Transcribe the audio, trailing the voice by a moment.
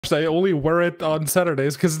I only wear it on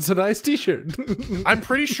Saturdays because it's a nice t-shirt. I'm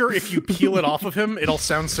pretty sure if you peel it off of him, it'll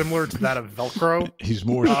sound similar to that of Velcro. He's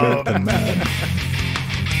more shirt than man.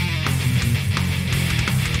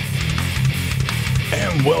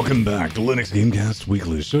 And welcome back to Linux Gamecast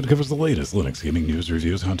Weekly, show that covers the latest Linux gaming news,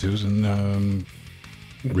 reviews, how-tos, and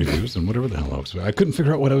reviews, and whatever the hell else. I couldn't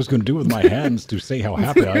figure out what I was going to do with my hands to say how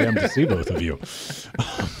happy I am to see both of you.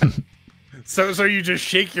 So you just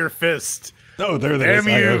shake your fist. Oh, there it is.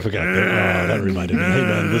 I forgot. That reminded me. Hey,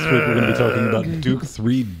 man, this week we're going to be talking about Duke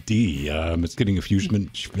 3D. It's getting a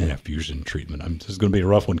fusion treatment. This is going to be a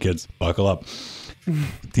rough one, kids. Buckle up.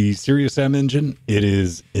 The Serious Sam engine, it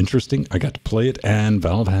is interesting. I got to play it, and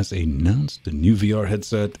Valve has announced a new VR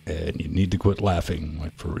headset, and you need to quit laughing,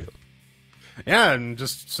 like, for real. Yeah, and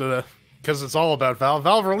just because it's all about Valve.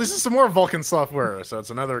 Valve releases some more Vulkan software, so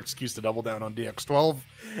it's another excuse to double down on DX12.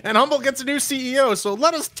 And Humble gets a new CEO, so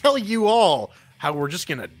let us tell you all how we're just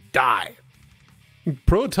gonna die.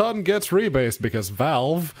 Proton gets rebased because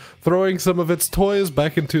Valve throwing some of its toys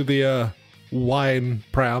back into the wine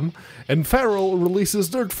pram, and Feral releases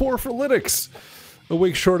Dirt 4 for Linux, a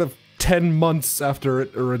week short of 10 months after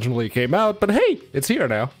it originally came out, but hey, it's here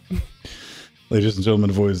now. Ladies and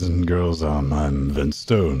gentlemen, boys and girls, I'm Vince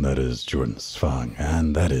Stone, that is Jordan Sfang,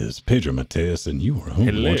 and that is Pedro Mateus, and you are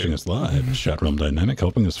home watching us live, Chat Realm Dynamic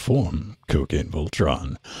helping us form Cocaine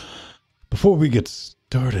Voltron. Before we get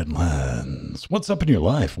started, Lance, what's up in your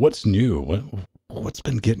life? What's new? What's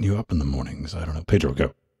been getting you up in the mornings? I don't know. Pedro,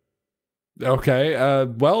 go. Okay,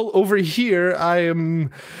 well, over here, I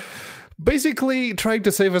am basically trying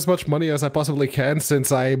to save as much money as I possibly can,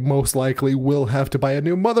 since I most likely will have to buy a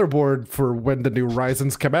new motherboard for when the new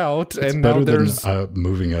Ryzens come out. It's and better now there's than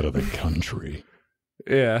moving out of the country.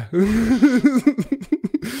 Yeah. We're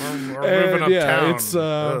moving uptown. It's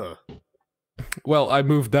well, I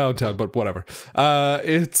moved downtown, but whatever.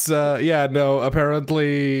 Apparently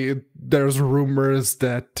there's rumors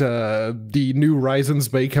that the new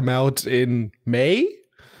Ryzens may come out in May.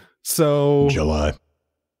 So July.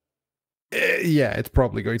 Yeah, it's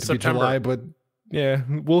probably going to September. be July, but yeah,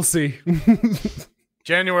 we'll see.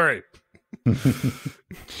 January. Man,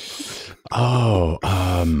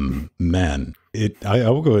 I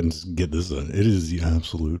will go ahead and get this on. It is the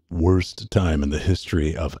absolute worst time in the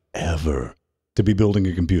history of ever to be building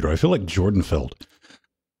a computer. I feel like Jordan felt.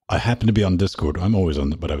 I happen to be on Discord. I'm always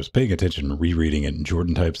on it, but I was paying attention and rereading it, and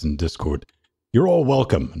Jordan types in Discord, "You're all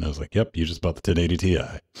welcome." And I was like, yep, you just bought the 1080 Ti.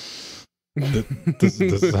 This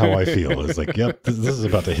is how I feel. It's like, yep, this is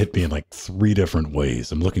about to hit me in like 3 different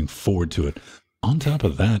ways. I'm looking forward to it. On top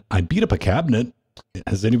of that, I beat up a cabinet.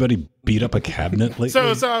 Has anybody beat up a cabinet lately?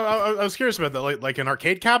 So I was curious about that, like an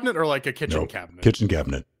arcade cabinet or like a kitchen cabinet? Kitchen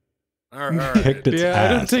cabinet. All right. Kicked its Yeah, ass.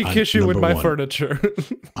 I don't take issue with my furniture.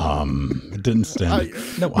 It didn't stand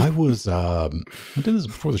it. No, I did this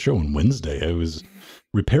before the show on Wednesday. I was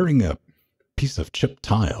repairing a piece of chip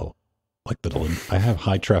tile. Like I have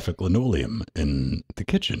high traffic linoleum in the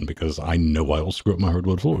kitchen because I know I will screw up my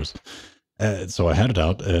hardwood floors. So I had it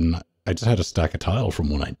out, and I just had a stack of tile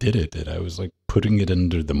from when I did it, and I was like putting it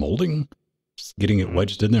under the molding, just getting it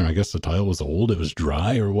wedged in there. I guess the tile was old, it was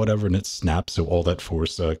dry or whatever, and it snapped. So all that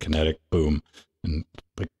force, kinetic, boom, and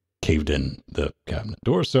like caved in the cabinet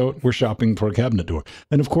door. So we're shopping for a cabinet door,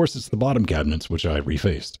 and of course it's the bottom cabinets which I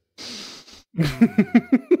refaced.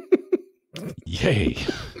 Yay!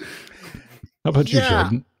 How about you,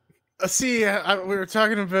 Jordan? See, we were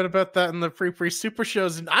talking a bit about that in the pre-super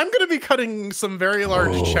shows, and I'm going to be cutting some very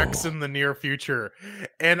large checks in the near future,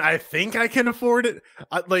 and I think I can afford it.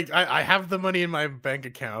 I have the money in my bank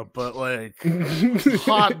account, but like,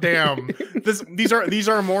 hot damn, these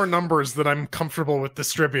are more numbers that I'm comfortable with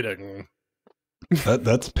distributing.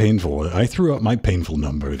 That's painful. I threw out my painful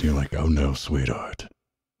number, and you're like, "Oh no, sweetheart."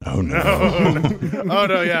 Oh no! Oh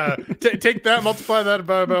no! Yeah, take that, multiply that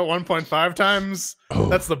by about 1.5 times. Oh,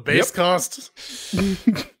 that's the base cost.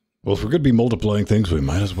 Well, if we're going to be multiplying things, we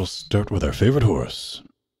might as well start with our favorite horse.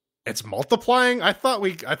 It's multiplying. I thought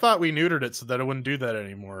we neutered it so that it wouldn't do that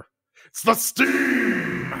anymore. It's the Steam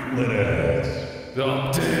Linux, the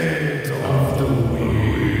update of the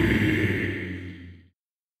week.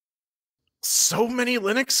 So many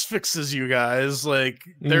Linux fixes, you guys. Like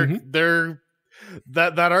they're.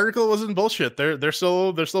 That article wasn't bullshit. They're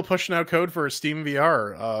still pushing out code for Steam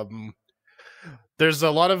VR. There's a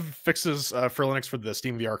lot of fixes for Linux for the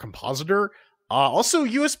Steam VR compositor. Also,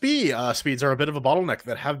 USB speeds are a bit of a bottleneck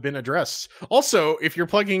that have been addressed. Also, if you're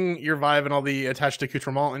plugging your Vive and all the attached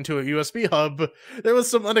accoutrements into a USB hub, there was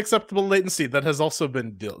some unacceptable latency that has also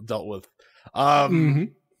been dealt with.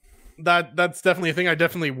 That's definitely a thing. I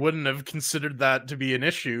definitely wouldn't have considered that to be an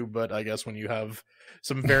issue, but I guess when you have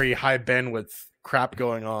some very high bandwidth crap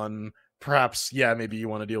going on, perhaps, yeah, maybe you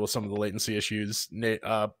want to deal with some of the latency issues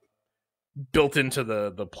built into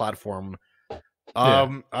the platform.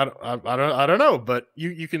 I don't know, but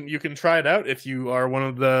you can try it out if you are one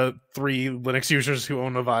of the 3 Linux users who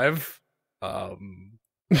own a Vive.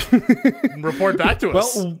 Report back to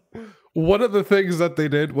us. Well, one of the things that they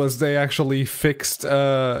did was they actually fixed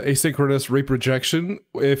asynchronous reprojection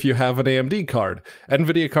if you have an AMD card.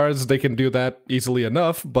 NVIDIA cards, they can do that easily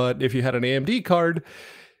enough, but if you had an AMD card,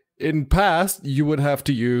 in past, you would have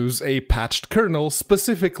to use a patched kernel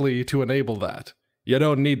specifically to enable that. You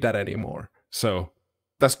don't need that anymore. So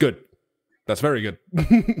that's good. That's very good.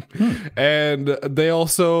 And they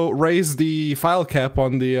also raised the file cap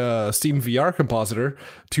on the Steam VR compositor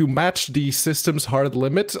to match the system's hard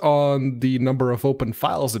limit on the number of open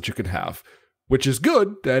files that you can have, which is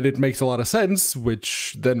good, and it makes a lot of sense,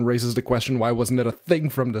 which then raises the question, why wasn't it a thing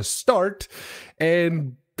from the start?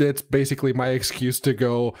 And that's basically my excuse to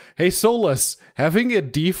go, hey, Solus, having a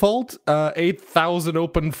default 8,000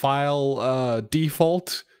 open file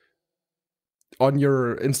default on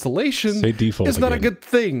your installation is not a good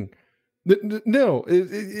thing. No,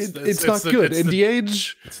 it's not good. In the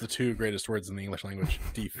age... It's the 2 greatest words in the English language.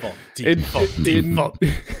 Default. Default.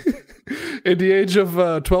 In the age of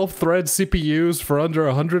 12-thread CPUs for under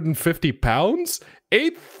 150 pounds,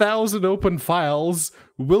 8,000 open files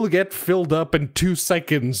will get filled up in 2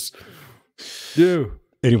 seconds. Anyway,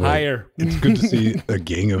 higher. It's good to see a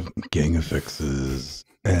gang of fixes.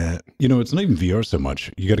 You know, it's not even VR so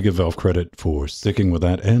much. You got to give Valve credit for sticking with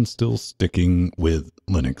that and still sticking with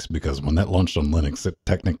Linux, because when that launched on Linux, it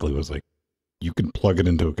technically was like, you can plug it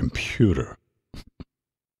into a computer.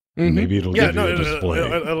 Maybe it'll give you a display.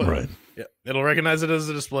 Right. Yeah, it'll recognize it as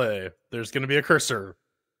a display. There's going to be a cursor.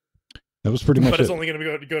 That was pretty much it. But it's only going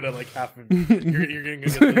to go to like half of you're going to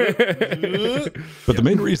get But the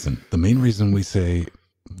main reason we say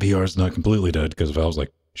VR is not completely dead, because Valve's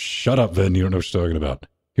like, shut up, Vin, you don't know what you're talking about.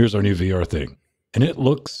 Here's our new VR thing. And it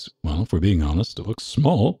looks, well, if we're being honest, it looks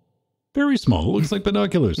small. Very small. It looks like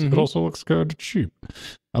binoculars. It also looks kind of cheap.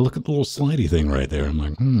 I look at the little slidey thing right there. I'm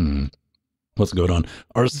like, what's going on?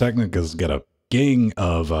 Ars Technica's got a gang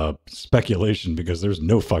of speculation, because there's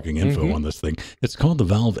no fucking info on this thing. It's called the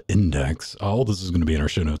Valve Index. All this is going to be in our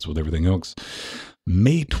show notes with everything else.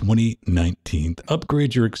 May 2019.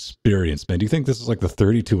 Upgrade your experience, man. Do you think this is like the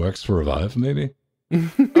 32X for Revive, maybe?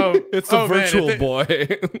 It's a virtual boy.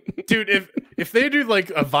 Dude, if they do like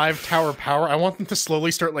a Vive Tower Power, I want them to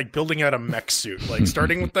slowly start like building out a mech suit, like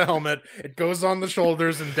starting with the helmet, it goes on the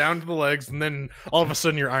shoulders and down to the legs, and then all of a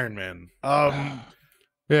sudden you're Iron Man.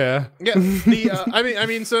 Yeah. I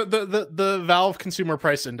mean, so the Valve Consumer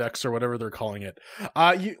Price Index, or whatever they're calling it,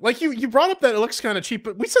 you brought up that it looks kind of cheap,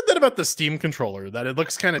 but we said that about the Steam controller, that it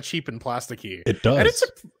looks kind of cheap and plasticky. It does,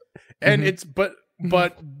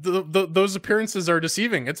 but those appearances are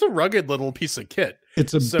deceiving. It's a rugged little piece of kit.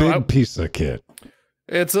 It's a big piece of kit.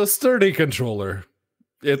 It's a sturdy controller.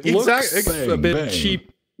 It looks a bit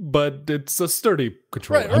cheap, but it's a sturdy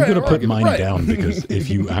controller. I'm going to put mine down, because if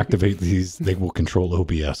you activate these, they will control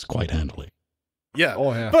OBS quite handily. Yeah.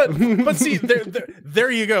 Oh, yeah. But see,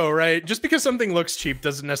 there you go, right? Just because something looks cheap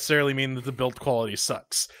doesn't necessarily mean that the build quality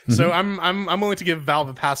sucks. So I'm willing to give Valve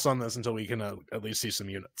a pass on this until we can at least see some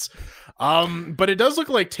units. But it does look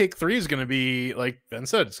like Take-3 is going to be, like Ben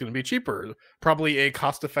said, it's going to be cheaper. Probably a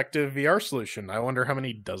cost-effective VR solution. I wonder how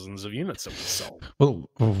many dozens of units it will sell. Well,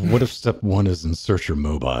 what if step 1 is insert your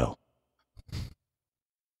mobile?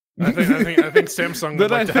 I think Samsung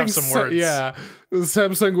would like to have some words. Yeah,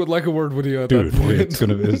 Samsung would like a word with you at Dude, that point. It's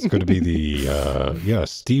gonna be the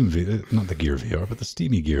Steam not the Gear VR, but the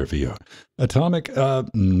Steamy Gear VR. Atomic,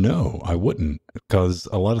 no, I wouldn't, because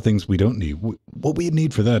a lot of things we don't need. What we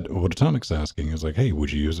need for that, what Atomic's asking is like, hey,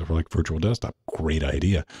 would you use it for like virtual desktop? Great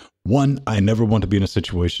idea. One, I never want to be in a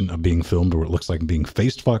situation of being filmed where it looks like I'm being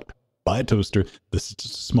face fucked by a toaster. This is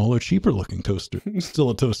just a smaller, cheaper looking toaster.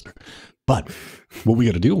 Still a toaster. But what we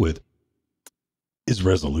got to deal with is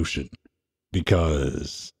resolution,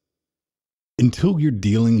 because until you're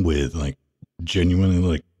dealing with like genuinely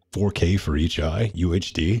like 4K for each eye,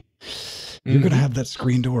 UHD, you're going to have that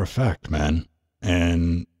screen door effect, man.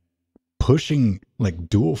 And pushing like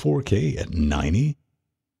dual 4K at 90,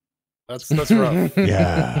 that's rough.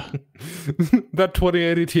 Yeah. That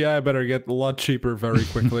 2080 Ti better get a lot cheaper very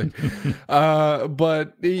quickly.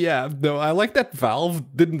 But yeah, no, I like that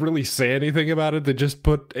Valve didn't really say anything about it. They just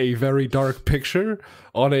put a very dark picture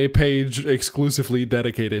on a page exclusively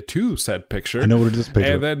dedicated to said picture. I know what it is,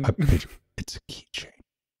 Pedro. And then it's a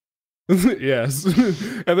keychain. Yes.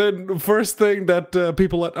 And then first thing that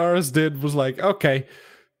people at Ars did was like, okay,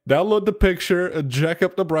 download the picture, jack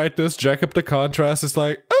up the brightness, jack up the contrast. It's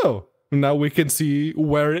like, oh, now we can see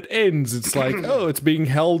where it ends. It's like, oh, it's being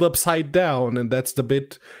held upside down, and that's the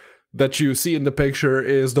bit that you see in the picture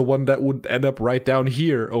is the one that would end up right down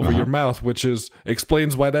here over your mouth, which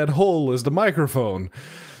explains why that hole is the microphone.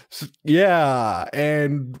 So, yeah,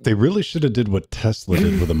 and they really should have did what Tesla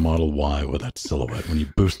did with a Model Y with that silhouette. When you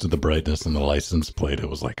boosted the brightness and the license plate, it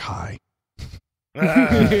was like high.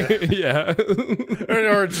 Yeah.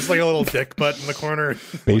 Or just like a little dick butt in the corner.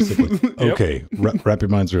 Basically. Okay, wrap your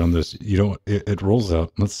minds around this. You don't. It rolls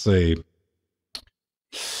out. Let's say,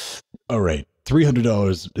 all right,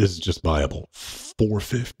 $300 is just buyable.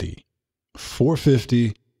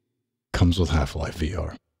 $450 comes with Half-Life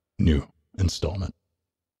VR, new installment.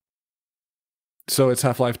 So it's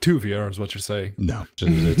Half-Life 2 VR is what you're saying? No,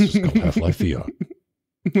 it's just called Half-Life VR.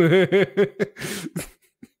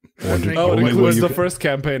 It was the first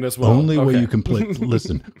campaign as well. Only way you can play.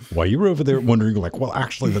 Listen, while you were over there wondering, like, well,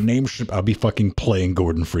 actually, the name should. I'll be fucking playing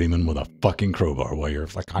Gordon Freeman with a fucking crowbar while you're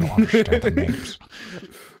like, I don't understand the names.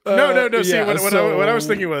 No. See, what I was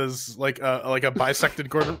thinking was like a bisected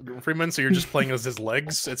Gordon Freeman. So you're just playing as his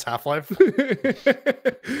legs. It's Half-Life.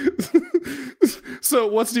 So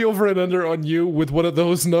what's the over and under on you with one of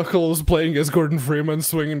those knuckles playing as Gordon Freeman,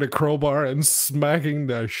 swinging the crowbar and smacking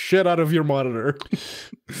the shit out of your monitor?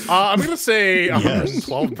 I'm gonna say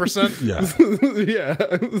 112%. Yeah.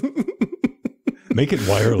 Make it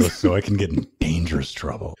wireless so I can get in dangerous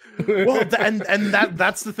trouble. Well, and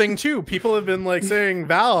that's the thing too. People have been like saying,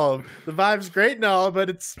 Valve, the Vive's great and all,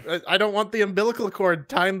 but I don't want the umbilical cord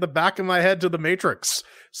tying the back of my head to the Matrix.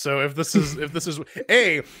 So if this is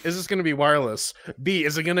A, is this going to be wireless? B,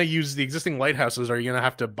 is it going to use the existing lighthouses? Or are you going to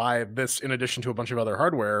have to buy this in addition to a bunch of other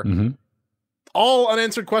hardware? All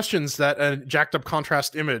unanswered questions that a jacked up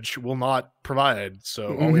contrast image will not provide.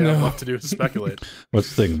 So all we have left to do is speculate.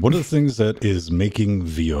 What's the thing? One of the things that is making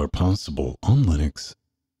VR possible on Linux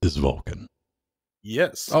is Vulkan.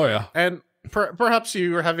 Yes. Oh, yeah. And perhaps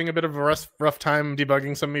you are having a bit of a rough time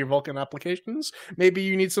debugging some of your Vulkan applications. Maybe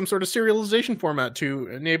you need some sort of serialization format to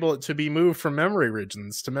enable it to be moved from memory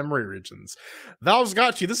regions to memory regions. Valve's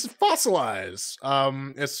got you. This is Fossilize.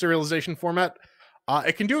 It's serialization format.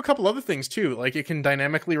 It can do a couple other things too, like it can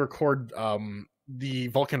dynamically record the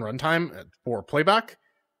Vulkan runtime for playback,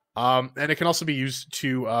 and it can also be used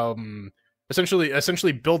to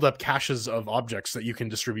essentially build up caches of objects that you can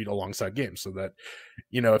distribute alongside games, so that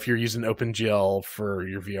if you're using OpenGL for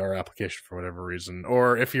your VR application for whatever reason,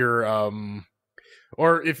 or if you're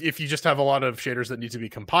or if you just have a lot of shaders that need to be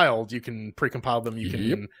compiled, you can pre-compile them.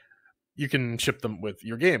 You can ship them with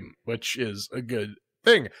your game, which is a good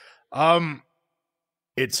thing.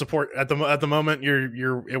 It support at the moment.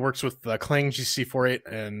 It works with Clang GC48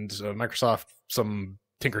 and Microsoft some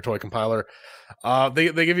Tinker Toy compiler.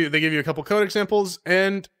 They give you a couple code examples,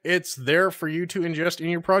 and it's there for you to ingest in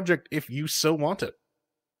your project if you so want it.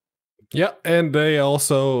 Yeah, and they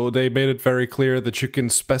made it very clear that you can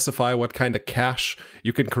specify what kind of cache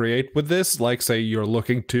you can create with this. Like, say you're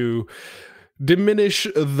looking to diminish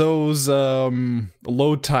those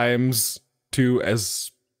load times to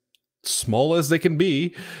as small as they can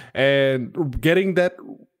be, and getting that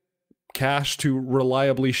cache to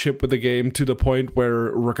reliably ship with the game to the point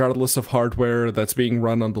where, regardless of hardware that's being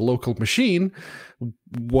run on the local machine,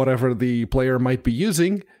 whatever the player might be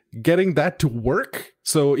using, getting that to work.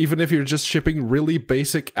 So even if you're just shipping really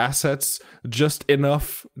basic assets, just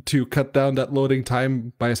enough to cut down that loading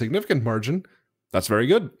time by a significant margin, that's very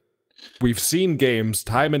good. We've seen games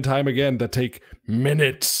time and time again that take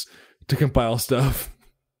minutes to compile stuff.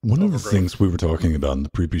 One of the things we were talking about in the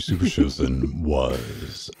previous Super Shows then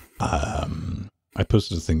was, I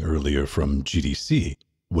posted a thing earlier from GDC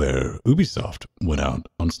where Ubisoft went out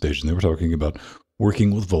on stage and they were talking about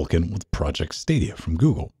working with Vulkan with Project Stadia from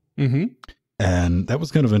Google. And that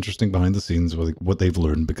was kind of interesting behind the scenes with what they've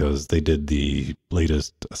learned, because they did the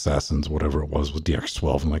latest Assassins, whatever it was, with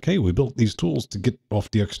DX12. And like, hey, we built these tools to get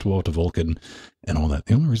off DX12 to Vulkan and all that.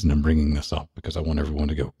 The only reason I'm bringing this up, because I want everyone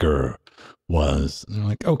to go, grr, was they're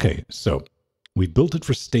like, okay, so we built it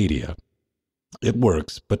for Stadia. It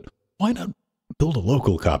works, but why not build a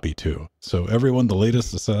local copy too? So everyone, the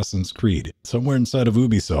latest Assassin's Creed, somewhere inside of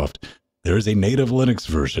Ubisoft, there is a native Linux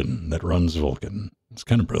version that runs Vulkan. It's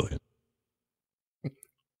kind of brilliant.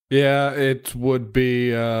 Yeah, it would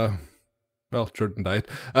be, well, Jordan died.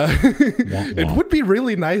 It would be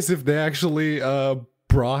really nice if they actually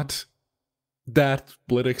brought that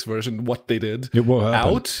Linux version, what they did, It won't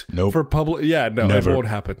happen. out Nope. for public. Yeah, no, Never. it won't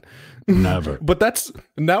happen. Never. But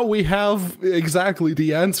now we have exactly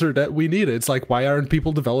the answer that we needed. It's like, why aren't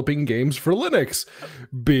people developing games for Linux?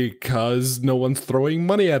 Because no one's throwing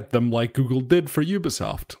money at them like Google did for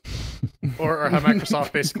Ubisoft. Or how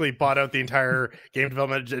Microsoft basically bought out the entire game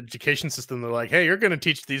development education system. They're like, hey, you're going to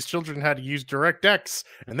teach these children how to use DirectX,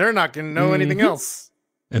 and they're not going to know anything else.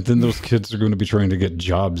 And then those kids are going to be trying to get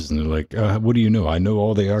jobs, and they're like, what do you know? I know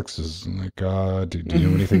all the X's. I'm like, do you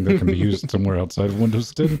know anything that can be used somewhere outside of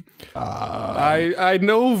Windows 10? I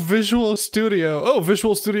know Visual Studio. Oh,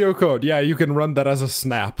 Visual Studio Code. Yeah, you can run that as a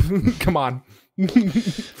snap. Come on.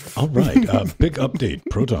 All right. Big update.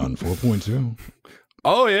 Proton 4.2.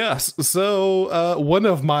 Oh, yes. So one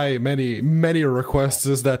of my many, many requests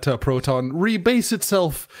is that Proton rebase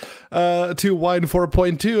itself to Wine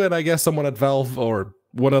 4.2, and I guess someone at Valve, or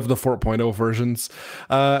one of the 4.0 versions,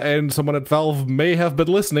 and someone at Valve may have been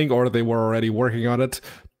listening, or they were already working on it.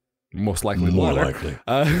 Most likely. More likely.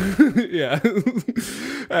 Yeah.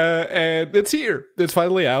 And it's here. It's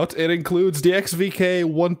finally out. It includes the XVK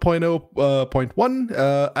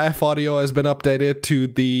 1.0.1. F audio has been updated to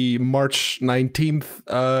the March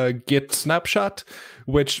 19th Git snapshot,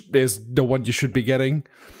 which is the one you should be getting.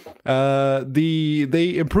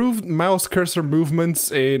 They improved mouse cursor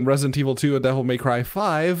movements in Resident Evil 2 and Devil May Cry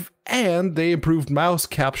 5, and they improved mouse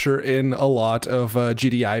capture in a lot of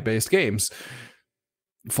GDI-based games.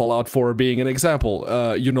 Fallout 4 being an example.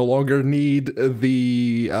 You no longer need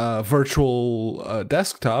the virtual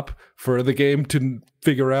desktop for the game to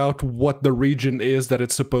figure out what the region is that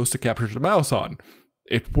it's supposed to capture the mouse on.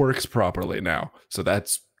 It works properly now, so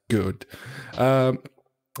that's good.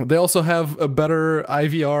 They also have a better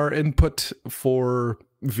IVR input for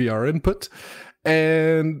VR input,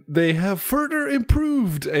 and they have further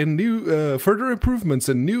improved and further improvements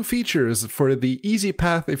and new features for the easy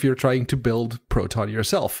path if you're trying to build Proton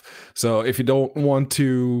yourself. So if you don't want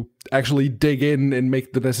to actually dig in and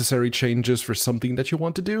make the necessary changes for something that you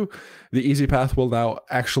want to do, the easy path will now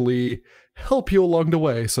actually help you along the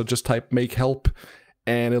way. So just type make help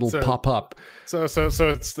and it'll pop up. So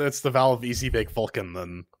it's the Valve Easy Bake Vulkan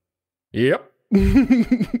then. Yep.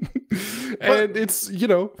 And it's,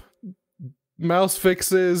 mouse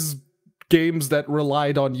fixes, games that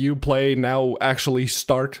relied on Uplay now actually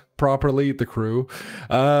start properly, the crew.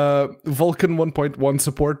 Vulkan 1.1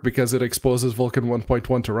 support because it exposes Vulkan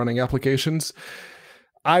 1.1 to running applications.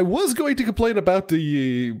 I was going to complain about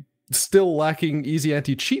the still lacking easy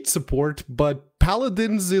anti-cheat support, but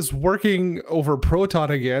Paladins is working over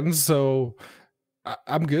Proton again, so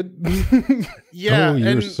I'm good. Yeah. Oh,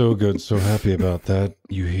 you're so good. So happy about that,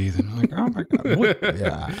 you heathen. Like, oh my God. What?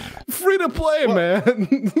 Yeah. Free to play,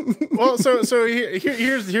 man. Well, so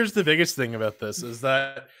here's the biggest thing about this is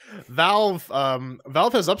that Valve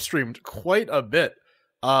has upstreamed quite a bit.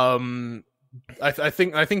 I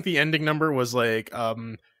think the ending number was like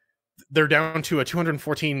they're down to a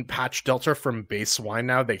 214 patch delta from base wine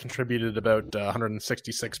now. They contributed about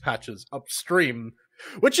 166 patches upstream,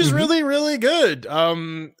 which is really, really good.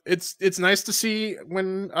 It's nice to see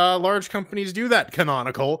when large companies do that,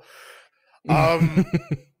 Canonical. But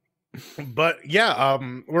yeah,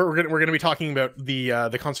 we're gonna be talking about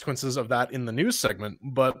the consequences of that in the news segment.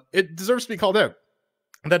 But it deserves to be called out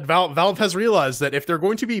that Valve has realized that if they're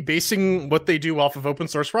going to be basing what they do off of open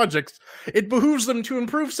source projects, it behooves them to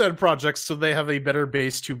improve said projects so they have a better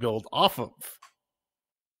base to build off of.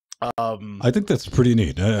 I think that's pretty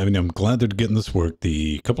neat. I mean, I'm glad they're getting this work.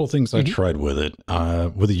 The couple of things I tried with it,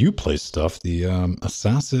 with the Uplay stuff, the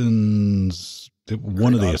Assassins,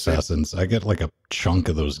 one of the Assassins, I get like a chunk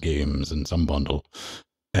of those games in some bundle,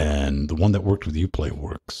 and the one that worked with Uplay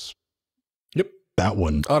works. Yep. That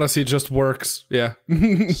one. Odyssey just works. Yeah.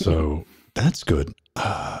 So that's good.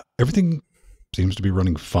 Everything seems to be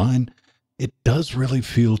running fine. It does really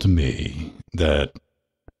feel to me that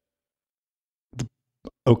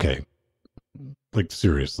okay, like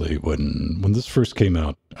seriously, when this first came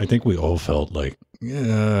out, I think we all felt like,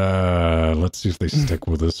 yeah, let's see if they stick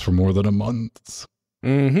with this for more than a month.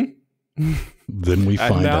 Then we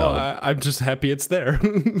find out. I'm just happy it's there.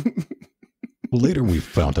 Well, later we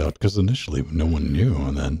found out because initially no one knew,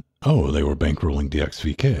 and then they were bankrolling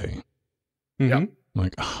DXVK. Yeah,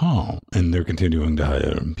 like and they're continuing to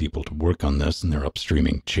hire people to work on this, and they're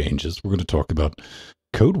upstreaming changes. We're going to talk about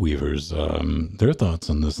Codeweavers, their thoughts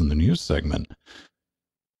on this in the news segment.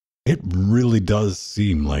 It really does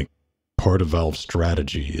seem like part of Valve's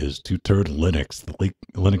strategy is to turn Linux, the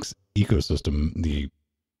Linux ecosystem, the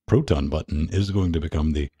Proton button is going to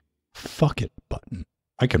become the fuck it button.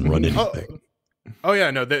 I can run anything. Oh yeah,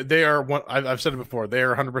 no, they are one. I've said it before. They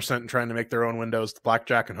are 100% trying to make their own Windows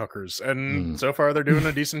blackjack and hookers, and so far they're doing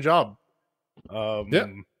a decent job. Yeah.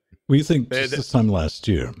 Well, you think just this time last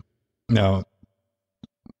year? Now,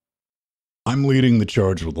 I'm leading the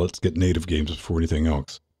charge with let's get native games before anything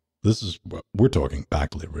else. This is what we're talking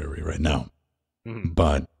back library right now,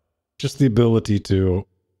 but just the ability to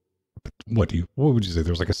what would you say?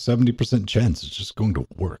 There's like a 70% chance it's just going to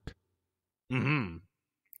work.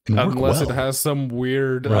 Unless it has some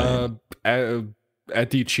weird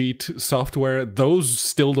anti-cheat software, those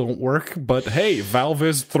still don't work. But hey, Valve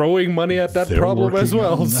is throwing money at that problem as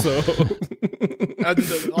well. So,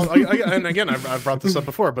 and again, I've brought this up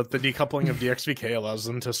before, but the decoupling of DXVK allows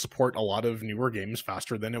them to support a lot of newer games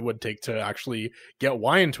faster than it would take to actually get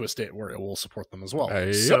Y into a state where it will support them as well.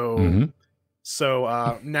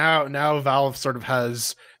 So now Valve sort of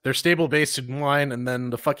has their stable base in Wine, and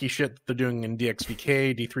then the fucky shit that they're doing in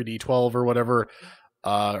DXVK, D3D12 or whatever,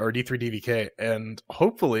 or D3DVK, and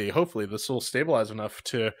hopefully this will stabilize enough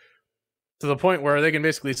to the point where they can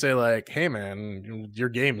basically say like, hey man, your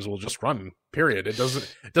games will just run. Period. It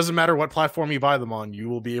doesn't matter what platform you buy them on, you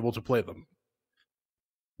will be able to play them.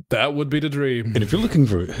 That would be the dream. And if you're looking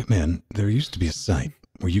for, man, there used to be a site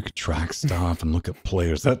where you could track stuff and look at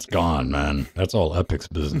players. That's gone, man. That's all Epic's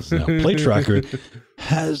business now. Play Tracker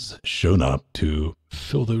has shown up to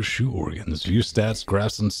fill those shoe organs. View stats,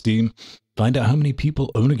 graphs on Steam. Find out how many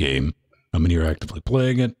people own a game, how many are actively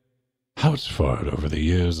playing it, how it's fared over the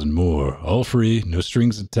years, and more. All free, no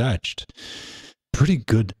strings attached. Pretty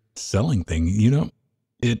good selling thing. You know,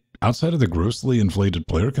 it outside of the grossly inflated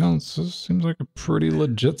player counts, this seems like a pretty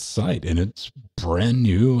legit site, and it's brand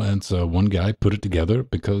new. And so one guy put it together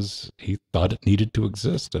because he thought it needed to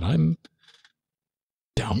exist, and I'm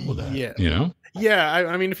down with that. Yeah, you know. Yeah,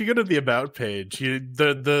 I mean, if you go to the About page,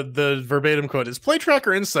 the verbatim quote is, Play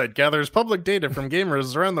Tracker Insight gathers public data from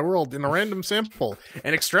gamers around the world in a random sample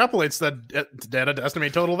and extrapolates that data to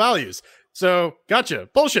estimate total values. So, gotcha.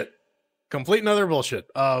 Bullshit. Complete and utter bullshit.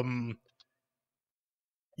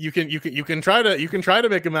 You can try to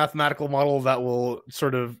make a mathematical model that will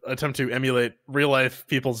sort of attempt to emulate real life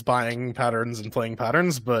people's buying patterns and playing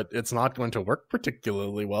patterns, but it's not going to work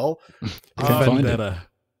particularly well. Vendetta.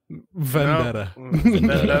 Vendetta.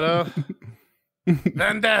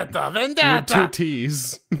 Two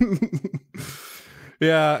T's.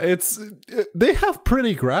 Yeah, they have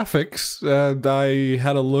pretty graphics, and I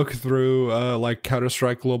had a look through like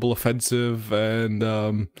Counter-Strike Global Offensive and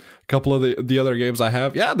a couple of the other games I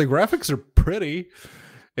have. Yeah, the graphics are pretty.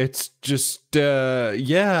 It's just they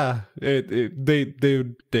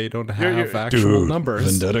don't have actual numbers.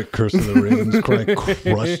 Vendetta Curse of the Ravens Cry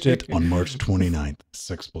crushed it on March 29th.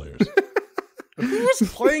 6 players. Who was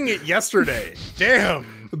playing it yesterday?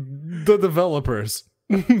 Damn. The developers.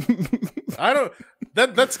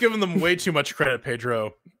 That's giving them way too much credit,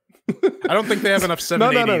 Pedro. I don't think they have enough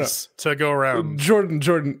 780s to go around.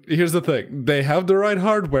 Jordan, here's the thing. They have the right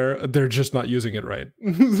hardware, they're just not using it right.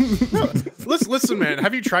 Listen, man,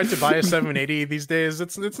 have you tried to buy a 780 these days?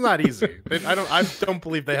 It's not easy. I don't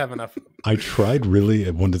believe they have enough. I tried really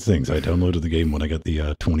at one of the things. I downloaded the game when I got the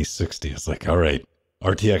 2060. It's like, all right,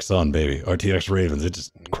 RTX on, baby. RTX Ravens. It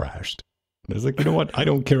just crashed. I was like, you know what? I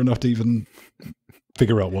don't care enough to even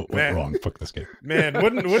figure out what went wrong. Fuck this game. Man,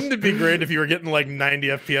 wouldn't it be great if you were getting like 90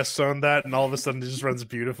 FPS on that and all of a sudden it just runs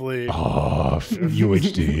beautifully? Oh,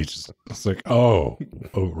 UHD. It's like, oh,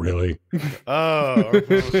 really? Oh,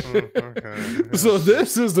 okay. So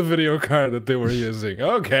this is the video card that they were using.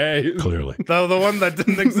 Okay. Clearly. The one that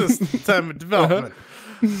didn't exist at the time of development.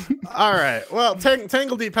 All right. Well,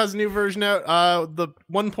 Tangledeep has a new version out. The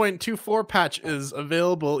 1.24 patch is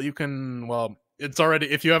available. You can, it's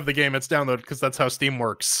already, if you have the game, it's downloaded because that's how Steam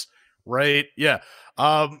works, right? Yeah.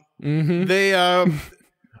 So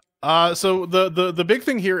the big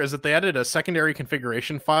thing here is that they added a secondary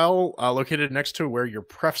configuration file located next to where your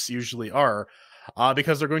prefs usually are,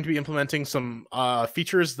 because they're going to be implementing some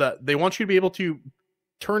features that they want you to be able to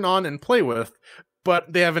turn on and play with,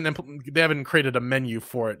 but they haven't created a menu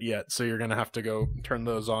for it yet, so you're going to have to go turn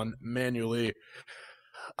those on manually.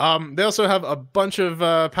 They also have a bunch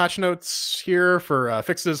of patch notes here for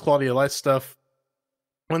fixes, quality of life stuff.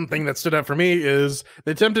 One thing that stood out for me is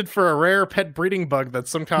they attempted for a rare pet breeding bug that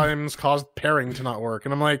sometimes caused pairing to not work.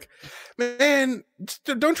 And I'm like, man,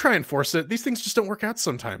 don't try and force it. These things just don't work out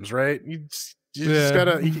sometimes, right? You just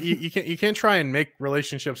gotta, you can't try and make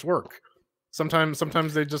relationships work. Sometimes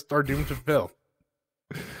they just are doomed to fail.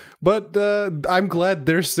 But I'm glad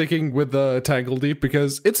they're sticking with the Tangledeep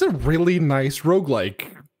because it's a really nice roguelike.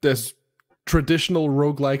 As traditional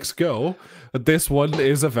roguelikes go, this one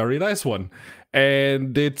is a very nice one.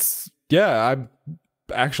 And it's yeah, I'm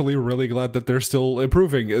actually really glad that they're still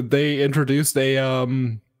improving. They introduced a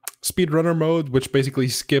speedrunner mode, which basically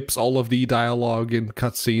skips all of the dialogue and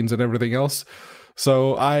cutscenes and everything else.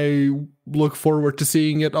 So I look forward to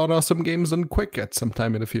seeing it on Awesome Games Done Quick at some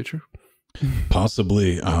time in the future.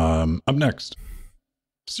 Possibly. Up next,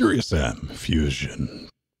 Serious M Fusion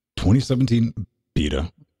 2017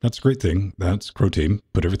 beta. That's a great thing. That's Crow Team.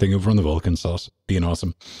 Put everything over on the Vulkan sauce. Being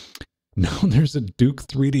awesome. Now there's a Duke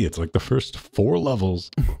 3D. It's like the first 4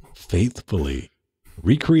 levels faithfully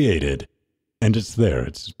recreated. And it's there.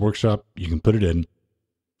 It's workshop. You can put it in.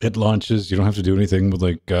 It launches. You don't have to do anything with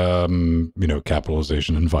like,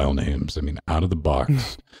 capitalization and file names. I mean, out of the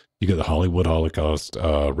box, you get the Hollywood Holocaust,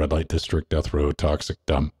 Red Light District, Death Row, Toxic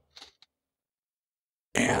Dump.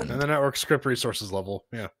 And the network script resources level.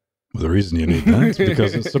 Yeah. Well, the reason you need that is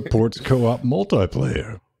because it supports co-op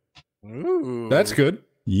multiplayer. Ooh. That's good.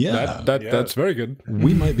 Yeah. That's very good.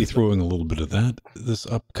 We might be throwing a little bit of that this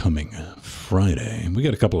upcoming Friday. We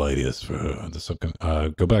got a couple ideas for this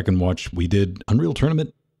upcoming. Go back and watch. We did Unreal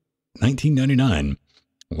Tournament 1999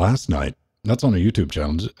 last night. That's on a YouTube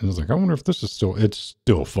channel. And I was like, I wonder if this is it's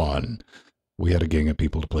still fun. We had a gang of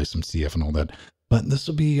people to play some CF and all that. But this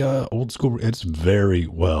will be old school. It's very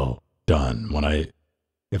well done.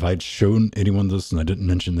 If I'd shown anyone this and I didn't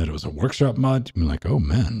mention that it was a workshop mod, you'd be like, oh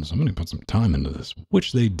man, somebody put some time into this,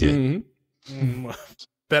 which they did. Mm-hmm.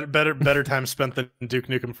 Better time spent than Duke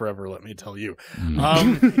Nukem Forever, let me tell you.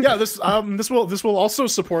 Mm. This will also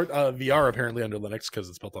support VR apparently under Linux because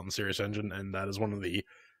it's built on the Sirius engine, and that is one of the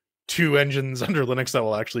 2 engines under Linux that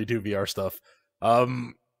will actually do VR stuff.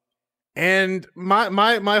 And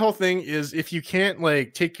my whole thing is, if you can't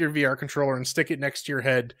like take your VR controller and stick it next to your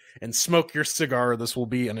head and smoke your cigar, this will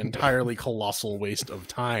be an entirely colossal waste of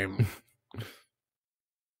time.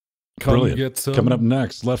 Brilliant. Coming up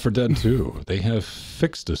next, Left 4 Dead 2. They have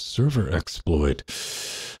fixed a server exploit.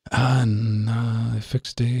 And they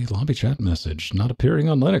fixed a lobby chat message not appearing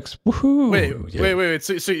on Linux. Woohoo! Wait.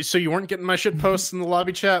 So you weren't getting my shit posts in the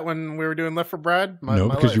lobby chat when we were doing Left 4 Brad? No,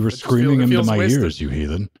 because you were screaming into my ears, you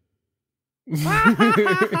heathen.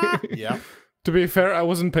 Yeah. To be fair, I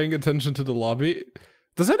wasn't paying attention to the lobby.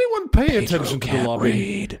 Does anyone pay attention to the lobby?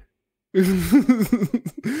 Read.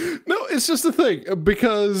 No, it's just a thing,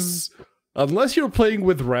 because unless you're playing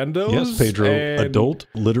with randos... Yes, Pedro, adult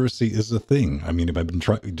literacy is a thing. I mean, have I been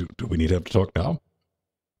trying... Do we need to have to talk now?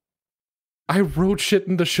 I wrote shit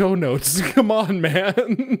in the show notes. Come on, man.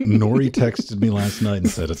 Nori texted me last night and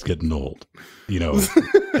said it's getting old. You know.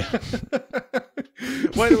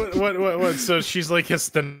 What? So she's like his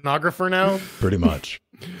stenographer now? Pretty much.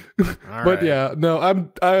 But yeah,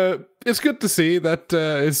 no, it's good to see that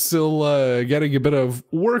it's still getting a bit of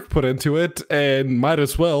work put into it, and might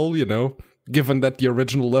as well, given that the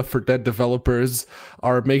original Left 4 Dead developers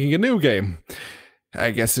are making a new game.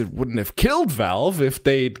 I guess it wouldn't have killed Valve if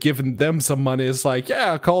they'd given them some money. It's like,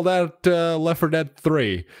 yeah, call that Left 4 Dead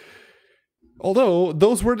 3. Although,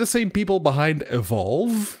 those were the same people behind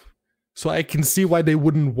Evolve, so I can see why they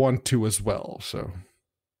wouldn't want to as well. So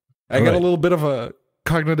I got a little bit of a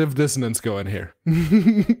cognitive dissonance going here.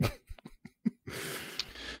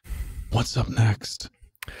 What's up next?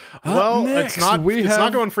 Well, it's not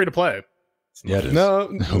going free to play. Yeah, it is. No,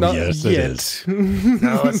 not yes, yet. It is.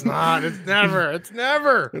 No, it's not. It's never. It's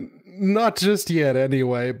never. Not just yet,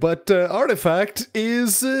 anyway. But Artifact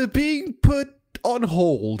is being put on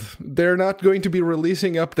hold. They're not going to be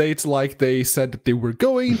releasing updates like they said that they were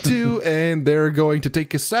going to, and they're going to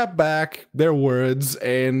take a step back, their words,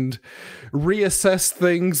 and reassess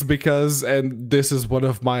things because, and this is one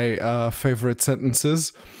of my favorite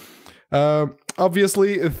sentences,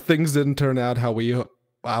 obviously things didn't turn out how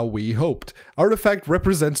we hoped. Artifact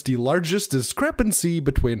represents the largest discrepancy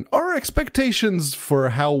between our expectations for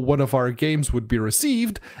how one of our games would be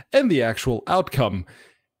received and the actual outcome.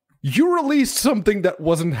 You released something that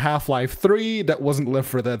wasn't Half-Life 3, that wasn't Left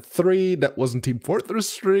 4 Dead 3, that wasn't Team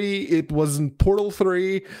Fortress 3, it wasn't Portal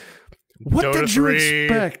 3. What Dota did you 3,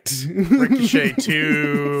 expect? Ricochet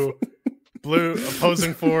 2, Blue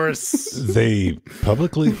Opposing Force. They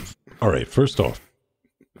publicly... All right, first off,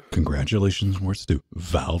 congratulations, words due.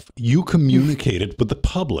 Valve, you communicated with the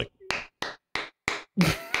public.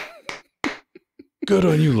 Good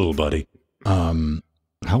on you, little buddy.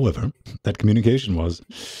 However, that communication was,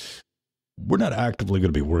 we're not actively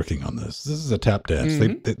going to be working on this. This is a tap dance.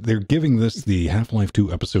 They're giving this the Half-Life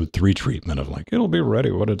 2 Episode 3 treatment of like, it'll be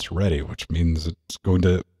ready when it's ready, which means it's going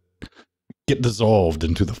to get dissolved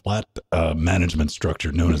into the flat management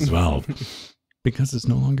structure known as Valve. Because it's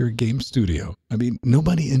no longer a game studio. I mean,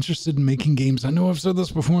 nobody interested in making games. I know I've said this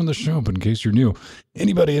before on the show, but in case you're new,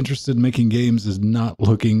 anybody interested in making games is not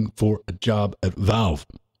looking for a job at Valve.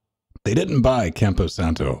 They didn't buy Campo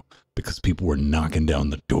Santo because people were knocking down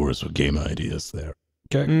the doors with game ideas there.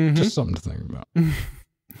 Okay? Just something to think about.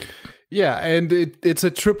 Yeah, and it's a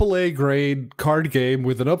AAA grade card game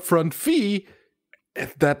with an upfront fee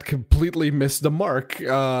that completely missed the mark.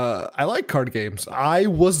 I like card games. I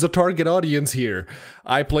was the target audience here.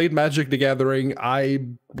 I played Magic the Gathering. I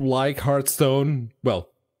like Hearthstone. Well,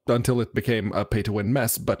 until it became a pay-to-win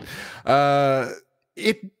mess. But I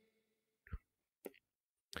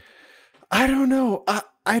don't know.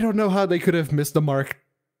 I don't know how they could have missed the mark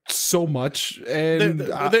so much. And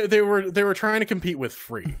they were trying to compete with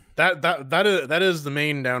free. That is the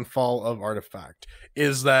main downfall of Artifact.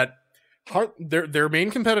 Is that their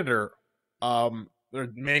main competitor, their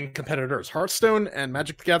main competitors, Hearthstone and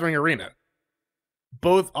Magic the Gathering Arena,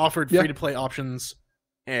 both offered free-to-play options,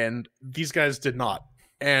 and these guys did not.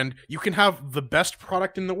 And you can have the best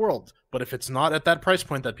product in the world, but if it's not at that price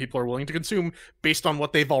point that people are willing to consume based on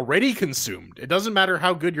what they've already consumed, it doesn't matter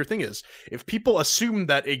how good your thing is. If people assume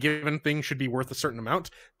that a given thing should be worth a certain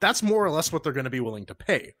amount, that's more or less what they're going to be willing to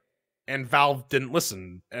pay. And Valve didn't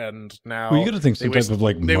listen, and now you got to think some type of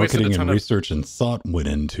like marketing and research and thought went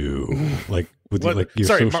into like with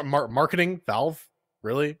marketing. Valve,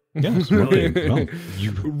 really? Yes, marketing. Well,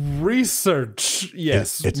 research.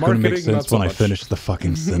 Yes, it's going to make sense when I finish the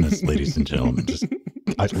fucking sentence, ladies and gentlemen. Just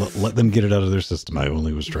let them get it out of their system. I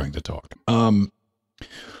only was trying to talk.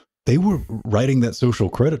 They were writing that social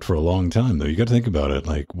credit for a long time, though. You got to think about it.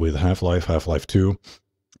 Like with Half-Life 2,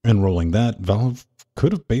 and rolling that, Valve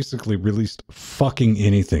could have basically released fucking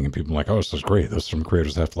anything, and people are like, oh, this is great. This is from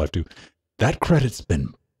creators of Half-Life 2. That credit's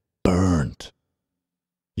been burned.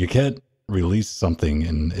 You can't release something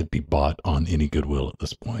and it be bought on any goodwill at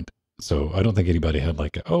this point. So I don't think anybody had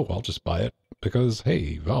like, oh, I'll just buy it because,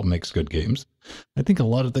 hey, Valve makes good games. I think a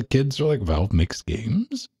lot of the kids are like, Valve makes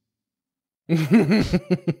games?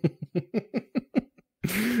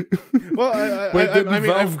 Well, didn't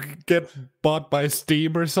Valve get bought by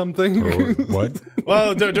Steam or something? Or what?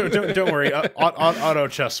 Well, don't worry. Auto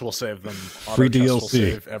Chess will save them. Free DLC will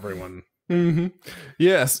save everyone.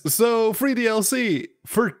 Yes, so free DLC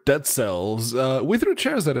for Dead Cells. We threw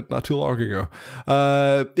chairs at it not too long ago.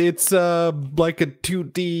 It's like a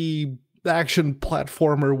 2D action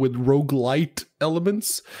platformer with roguelite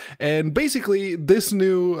elements, and basically this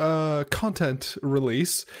new content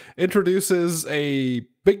release introduces a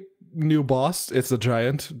big new boss. It's a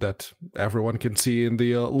giant that everyone can see in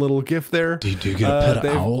the little gif there. Do you get a pet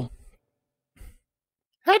owl?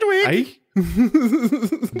 Hedwig! Do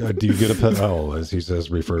you get a pet owl, as he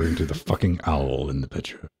says, referring to the fucking owl in the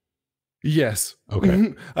picture? Yes.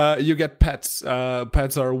 Okay. You get pets.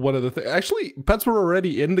 Pets are one of the things. Actually, pets were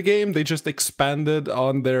already in the game. They just expanded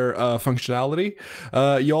on their functionality.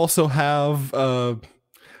 You also have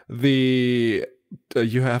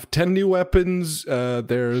you have 10 new weapons.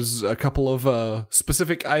 There's a couple of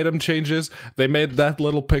specific item changes. They made that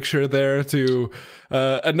little picture there to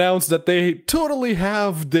announce that they totally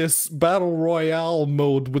have this battle royale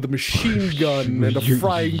mode with a machine gun and a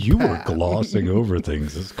frying pan. You were glossing over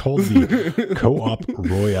things. It's called the Co-op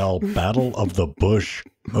Royale Battle of the Bush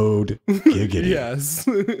mode. Giggity. Yes.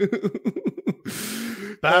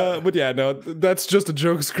 But yeah, no, that's just a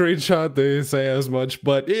joke screenshot. They say as much,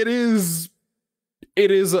 but it is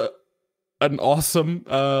an awesome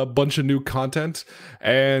bunch of new content,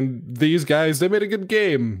 and these guys, they made a good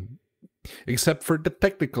game, except for the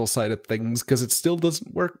technical side of things, because it still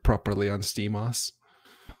doesn't work properly on SteamOS.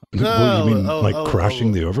 What, you mean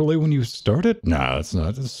crashing the overlay when you start it? No, it's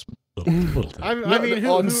not. It's little thing. I mean,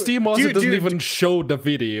 on SteamOS it doesn't even show the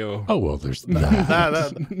video. Oh well, there's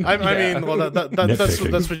that.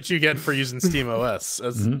 That's what you get for using SteamOS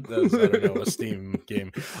as I don't know, a Steam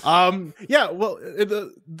game. Yeah, well,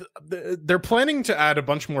 they're planning to add a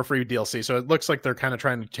bunch more free DLC, so it looks like they're kind of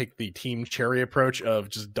trying to take the Team Cherry approach of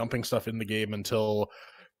just dumping stuff in the game until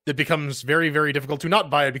it becomes very, very difficult to not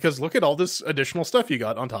buy it, because look at all this additional stuff you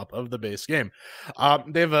got on top of the base game.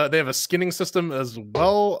 They have a skinning system as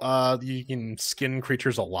well. You can skin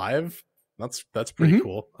creatures alive. That's pretty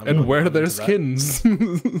cool. And wear their skins,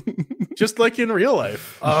 just like in real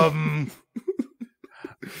life. So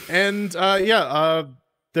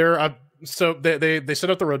they set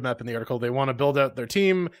out the roadmap in the article. They want to build out their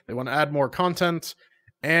team. They want to add more content.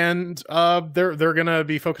 And they're gonna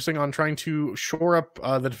be focusing on trying to shore up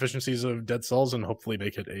the deficiencies of Dead Cells and hopefully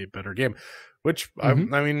make it a better game, which I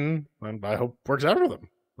hope works out for them.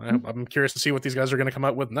 I'm curious to see what these guys are going to come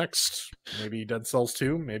out with next. Maybe Dead Cells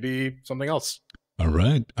 2, maybe something else. All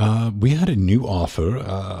right. We had a new offer.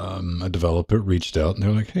 A developer reached out and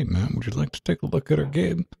they're like, "Hey, man, would you like to take a look at our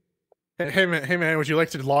game?" Hey man, would you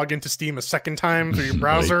like to log into Steam a second time through your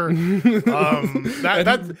browser?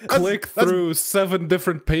 Click through 7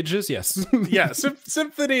 different pages. Yes. Yeah,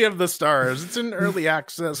 Symphony of the Stars. It's in early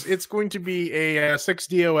access. It's going to be a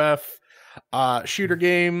 6DOF shooter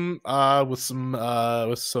game with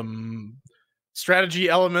some strategy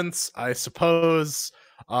elements, I suppose.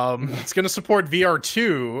 It's going to support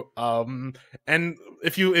VR2, and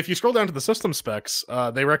if you scroll down to the system specs,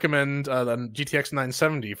 they recommend the GTX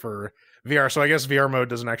 970 for VR. So I guess VR mode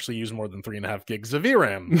doesn't actually use more than 3.5 gigs of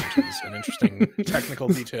VRAM, which is an interesting technical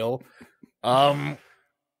detail.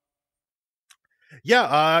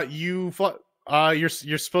 You're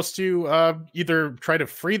supposed to either try to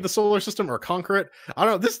free the solar system or conquer it. I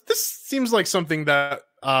don't know. This seems like something that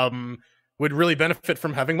would really benefit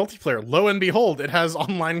from having multiplayer. Lo and behold, it has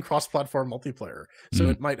online cross-platform multiplayer, so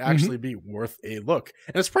it might actually be worth a look.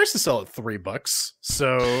 And it's priced to sell at $3.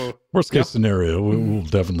 So worst case scenario, we'll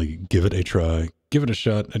definitely give it a try, give it a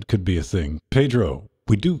shot. It could be a thing. Pedro,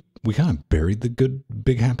 we kind of buried the good,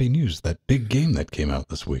 big, happy news. That big game that came out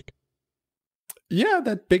this week. Yeah,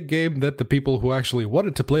 that big game that the people who actually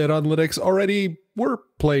wanted to play it on Linux already were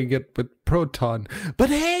playing it with Proton. But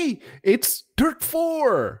hey, it's Dirt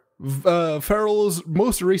 4! Feral's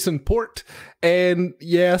most recent port, and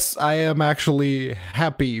yes, I am actually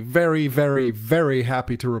happy, very, very, very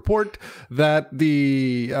happy to report that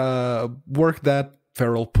the work that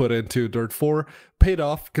Feral put into Dirt 4 paid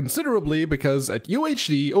off considerably, because at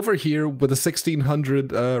UHD over here with the 1600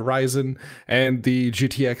 Ryzen and the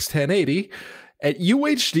GTX 1080, at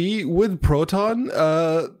UHD with Proton,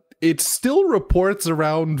 it still reports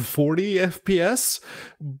around 40 FPS,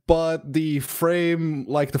 but the frame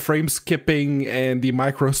skipping and the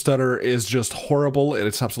micro stutter is just horrible, and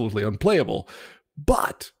it's absolutely unplayable.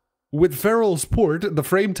 But with Feral's port, the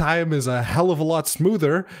frame time is a hell of a lot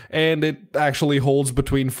smoother, and it actually holds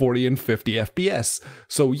between 40 and 50 FPS.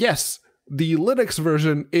 So yes, the Linux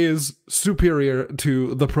version is superior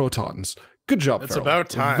to the Protons. Good job, It's Feral. about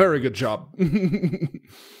time. Very good job.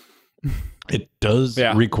 It does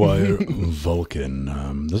require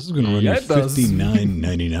Vulkan. This is going to run you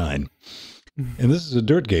 $59.99. And this is a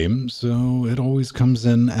Dirt game, so it always comes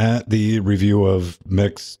in at the review of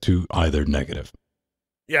mixed to either negative.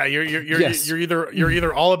 Yeah, you're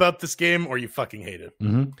either all about this game or you fucking hate it.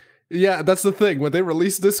 Yeah, that's the thing. When they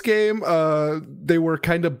released this game, they were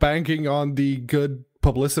kind of banking on the good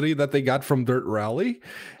publicity that they got from Dirt Rally,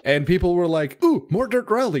 and people were like, "Ooh, more Dirt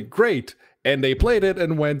Rally, great!" And they played it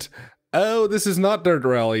and went, "Oh, this is not Dirt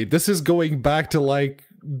Rally. This is going back to like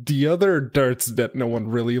the other Dirts that no one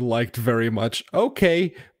really liked very much.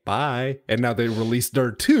 Okay, bye." And now they released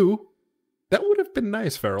Dirt 2. That would have been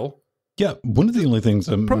nice, Feral. Yeah, one of the only things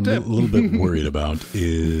I'm a little bit worried about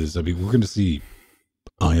is, I mean, we're going to see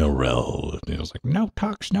IRL. It's like, no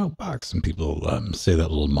talks, no bucks. And people say that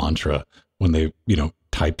little mantra when they,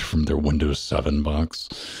 typed from their Windows 7 box.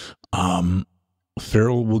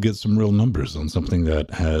 Feral will get some real numbers on something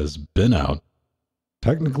that has been out,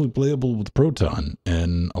 technically playable with Proton,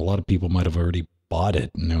 and a lot of people might have already bought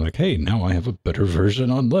it. And they're like, hey, now I have a better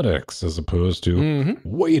version on Linux, as opposed to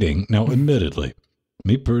waiting. Now, admittedly,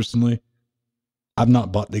 me personally, I've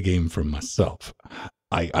not bought the game for myself.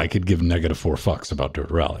 I could give negative 4 fucks about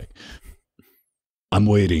Dirt Rally. I'm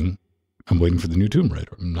waiting for the new Tomb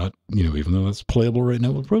Raider. I'm not, even though that's playable right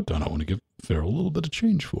now with Proton, I want to give Feral a little bit of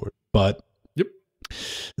change for it. But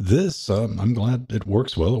this, I'm glad it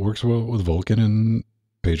works well. It works well with Vulkan, and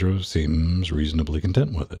Pedro seems reasonably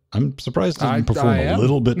content with it. I'm surprised it doesn't perform a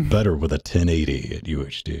little bit better with a 1080 at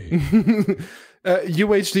UHD.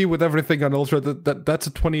 UHD with everything on Ultra, that's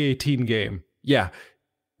a 2018 game. Yeah.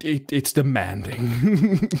 It's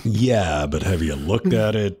demanding. Yeah, but have you looked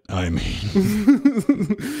at it? I mean,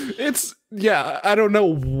 I don't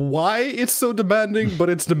know why it's so demanding, but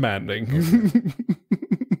it's demanding.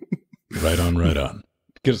 Right on.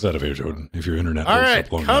 Get us out of here, Jordan, if your internet all right,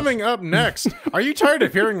 coming up next. Are you tired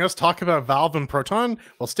of hearing us talk about Valve and Proton?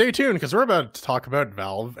 Well, stay tuned, because we're about to talk about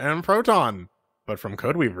Valve and Proton, but from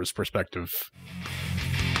Codeweaver's perspective.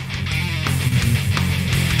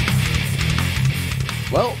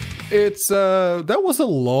 Well, it's that was a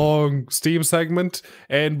long Steam segment,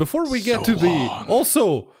 and before we get to the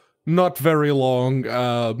also not very long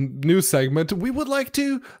news segment, we would like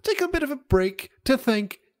to take a bit of a break to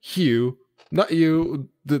thank Hugh. Not you,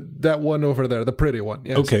 that one over there, the pretty one.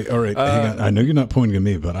 Yes. Okay, all right. Hang on. I know you're not pointing at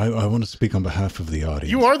me, but I want to speak on behalf of the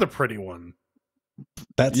audience. You are the pretty one.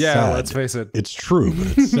 That's sad. Let's face it. It's true,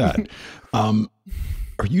 but it's sad. Are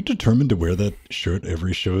you determined to wear that shirt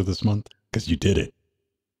every show this month? Because you did it.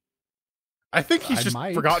 I think he's just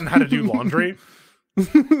forgotten how to do laundry.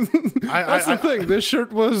 That's the thing. This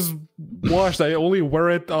shirt was washed. I only wear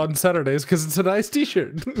it on Saturdays because it's a nice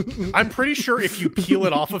t-shirt. I'm pretty sure if you peel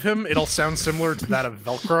it off of him, it'll sound similar to that of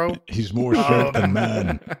Velcro. He's more shirt than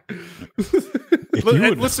man.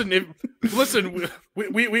 Listen,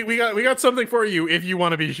 we got something for you if you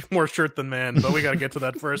want to be more shirt than man, but we got to get to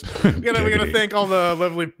that first. We gotta thank all the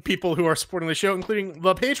lovely people who are supporting the show, including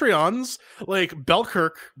the Patreons like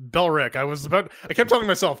Belrick. I kept telling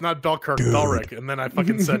myself not Belkirk, Belrick, and then I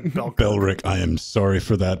fucking said Belkirk. Belrick, I am sorry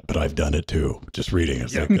for that, but I've done it too. Just reading it,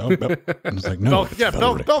 it's like, no,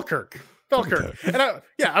 Belkirk. Okay. And I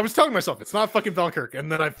was telling myself it's not fucking Belkirk,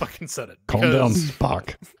 and then I fucking said it. Calm down,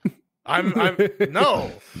 Spock. I'm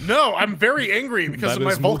very angry because of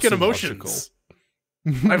my Vulkan emotions.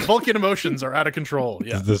 My Vulkan emotions are out of control.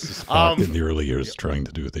 Yeah, this is Spock in the early years trying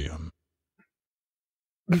to do the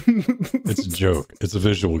It's a joke. It's a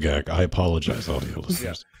visual gag. I apologize, audio listeners.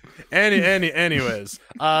 Yeah. Anyways,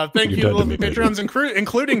 thank you to the Patreons,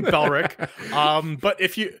 including Belrick. But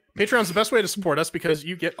Patreon's the best way to support us because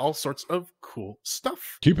you get all sorts of cool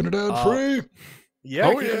stuff. Keeping it ad free.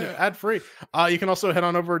 Ad free. You can also head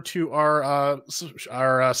on over to our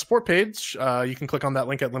support page. You can click on that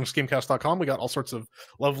link at LinuxGameCast.com. We got all sorts of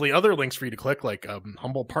lovely other links for you to click, like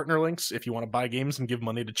humble partner links if you want to buy games and give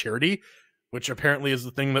money to charity, which apparently is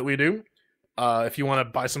the thing that we do. If you want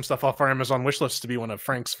to buy some stuff off our Amazon wishlist to be one of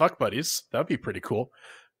Frank's fuck buddies, that'd be pretty cool.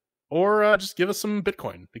 Or just give us some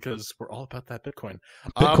Bitcoin because we're all about that Bitcoin.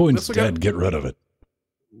 Bitcoin's dead. Get rid of it.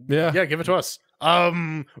 Yeah, give it to us.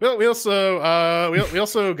 We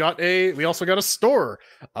also got a store. Store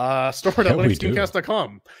at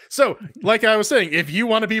LinuxGameCast.com. So, like I was saying, if you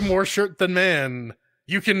want to be more shirt than man,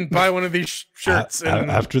 you can buy one of these shirts.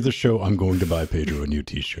 After the show, I'm going to buy Pedro a new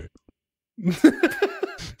t-shirt.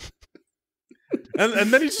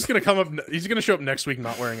 And then he's just gonna come up. He's gonna show up next week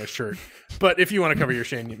not wearing a shirt. But if you want to cover your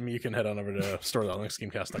shame, you can head on over to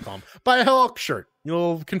store.linuxgamecast.com. Buy a Hell Elk shirt.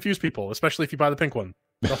 You'll confuse people, especially if you buy the pink one.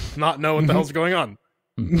 They'll not know what the hell's going on.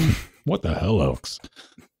 What the hell, Elks?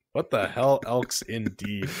 What the hell, Elks?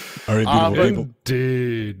 Indeed. All right, people.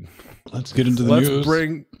 Indeed. Let's get into the news.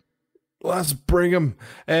 Let's bring them.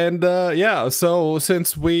 And so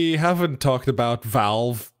since we haven't talked about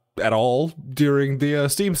Valve at all during the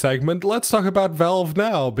Steam segment, let's talk about Valve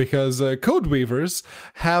now, because Codeweavers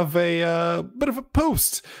have a bit of a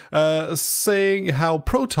post saying how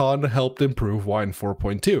Proton helped improve Wine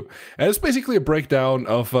 4.2. And it's basically a breakdown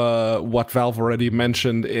of what Valve already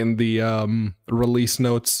mentioned in the release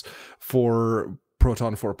notes for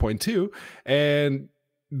Proton 4.2, and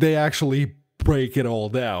they actually break it all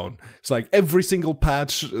down. It's like every single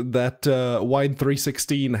patch that Wine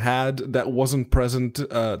 3.16 had that wasn't present,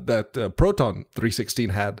 that Proton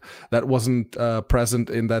 3.16 had that wasn't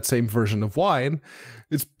present in that same version of Wine,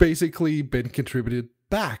 it's basically been contributed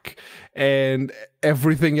back. And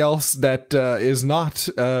everything else that is not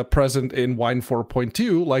present in Wine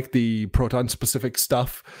 4.2, like the Proton specific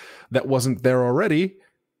stuff that wasn't there already,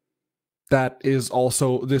 that is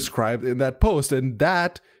also described in that post. And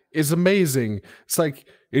that is amazing. It's like,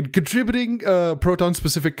 in contributing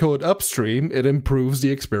Proton-specific code upstream, it improves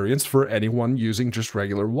the experience for anyone using just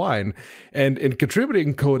regular Wine. And in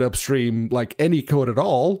contributing code upstream, like any code at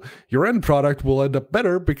all, your end product will end up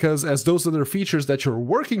better, because as those other features that you're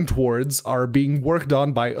working towards are being worked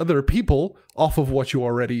on by other people off of what you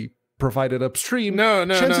already provided upstream. No,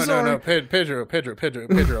 Pedro.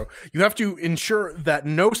 You have to ensure that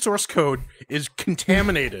no source code is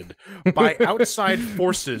contaminated by outside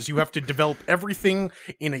forces. You have to develop everything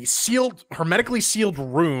in a sealed, hermetically sealed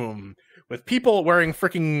room with people wearing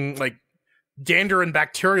freaking like dander and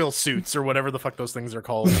bacterial suits or whatever the fuck those things are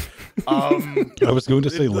called. I was going to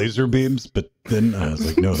say laser beams, but then I was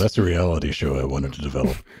like, no, that's a reality show I wanted to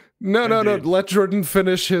develop. No. Let Jordan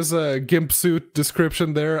finish his GIMP suit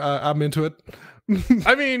description there. I'm into it.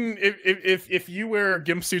 I mean, if you wear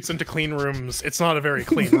GIMP suits into clean rooms, it's not a very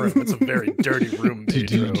clean room. It's a very dirty room.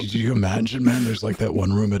 Did you imagine, man? There's like that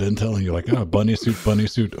one room at Intel, and you're like, oh, bunny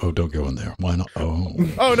suit. Oh, don't go in there. Why not?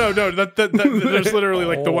 Oh, no. There's literally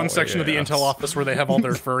like the one section of the Intel office where they have all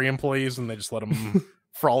their furry employees, and they just let them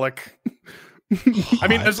frolic. I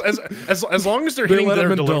mean, as long as they're hitting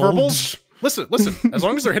their deliverables. Listen. As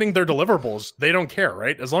long as they're hitting their deliverables, they don't care,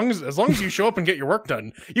 right? As long as you show up and get your work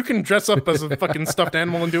done, you can dress up as a fucking stuffed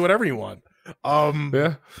animal and do whatever you want.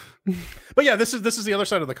 Yeah. But yeah, this is the other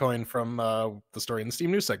side of the coin from the story in the Steam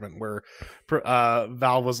News segment, where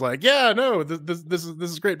Valve was like, "Yeah, no, this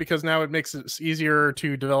is great because now it makes it easier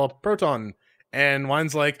to develop Proton." And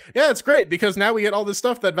Wine's like, "Yeah, it's great because now we get all this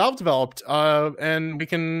stuff that Valve developed, and we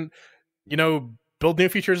can." build new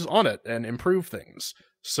features on it and improve things.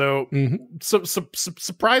 So,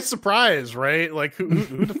 surprise, surprise, right? Like,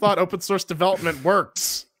 who'd have thought open source development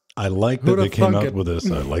works? I like that they came out with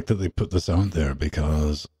this. I like that they put this out there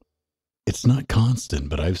because it's not constant,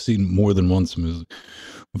 but I've seen more than once.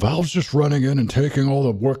 Valve's just running in and taking all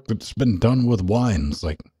the work that's been done with wine. It's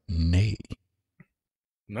like, nay.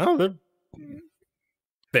 No,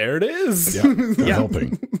 there it is. Yeah, they're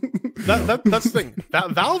helping. That's the thing.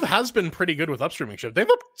 Valve has been pretty good with upstreaming shit. They've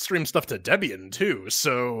upstreamed stuff to Debian too,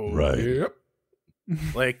 so right. Yep.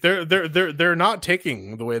 Like they're not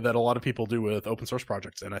taking the way that a lot of people do with open source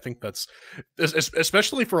projects, and I think that's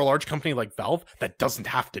especially for a large company like Valve that doesn't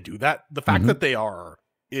have to do that. The fact that they are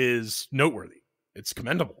is noteworthy. It's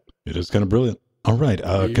commendable. It is kind of brilliant. All right,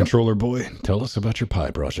 Controller Boy, tell us about your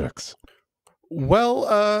Pi projects.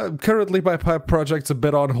 Well, currently my Pi project's a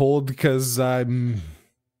bit on hold because I'm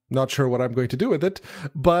not sure what I'm going to do with it,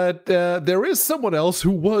 but there is someone else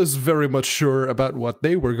who was very much sure about what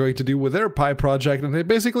they were going to do with their Pi project, and they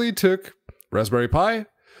basically took Raspberry Pi,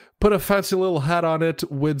 put a fancy little hat on it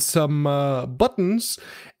with some buttons,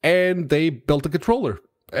 and they built a controller.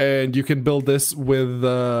 And you can build this with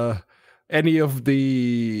any of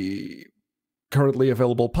the currently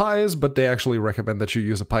available Pis, but they actually recommend that you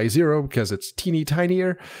use a Pi Zero because it's teeny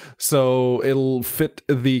tinier, so it'll fit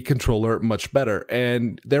the controller much better.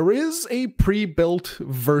 And there is a pre-built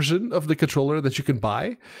version of the controller that you can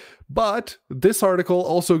buy, but this article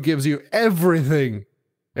also gives you everything,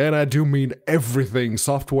 and I do mean everything,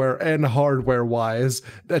 software and hardware-wise,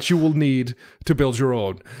 that you will need to build your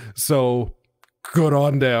own. So, good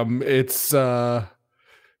on them. It's,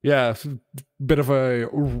 yeah, bit of a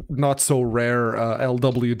not so rare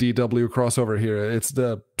LWDW crossover here. It's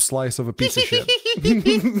the slice of a piece of shit.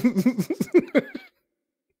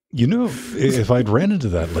 You know, if I'd ran into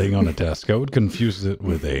that laying on a desk, I would confuse it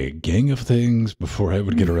with a gang of things before I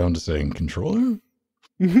would get around to saying controller.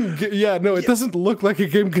 Yeah, no, it doesn't look like a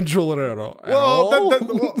game controller at all.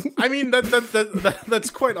 I mean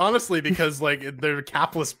that's quite honestly because like they're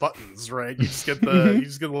capless buttons, right? You just get the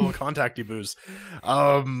little contacty boost.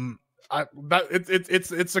 It's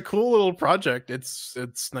a cool little project. It's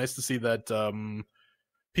nice to see that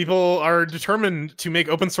people are determined to make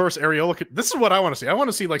open source Areola. This is what I want to see. I want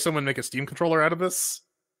to see like someone make a Steam controller out of this.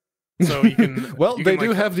 So you can. Well, they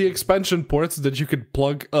do have the expansion ports that you could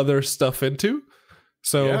plug other stuff into.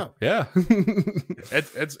 So yeah.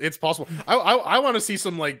 it's possible. I want to see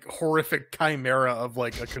some like horrific chimera of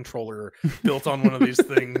like a controller built on one of these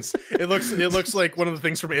things. It looks like one of the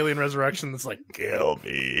things from Alien Resurrection that's like, kill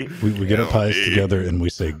me. We get our Pis together and we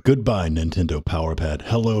say goodbye Nintendo Power Pad,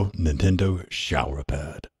 hello Nintendo Shower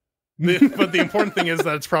Pad. But the important thing is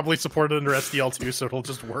that it's probably supported under S.T.A.L.K.E.R, so it'll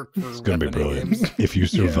just work for it's gonna be brilliant games. If you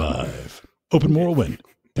survive. Open Morrowind.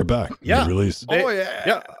 They're back. Yeah. Release. Not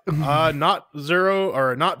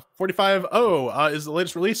 45.0 is the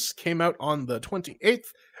latest release. Came out on the 28th.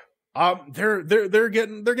 They're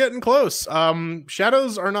getting close.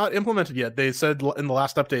 Shadows are not implemented yet. They said in the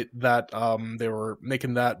last update that they were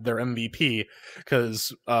making that their MVP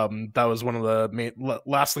because that was one of the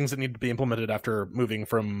last things that needed to be implemented after moving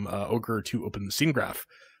from Ogre to Open Scene Graph.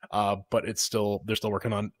 But they're still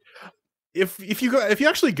working on. If you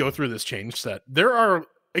actually go through this change set, there are.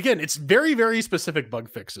 Again, it's very, very specific bug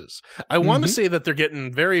fixes. I want to say that they're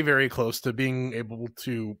getting very, very close to being able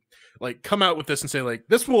to like come out with this and say like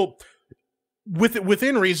this will,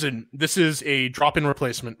 within reason, this is a drop-in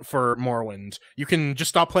replacement for Morrowind. You can just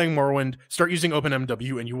stop playing Morrowind, start using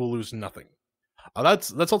OpenMW, and you will lose nothing.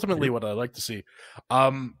 That's ultimately what I like to see.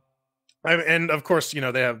 And of course,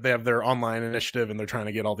 they have their online initiative, and they're trying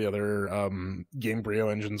to get all the other Gamebryo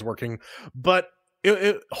engines working, but.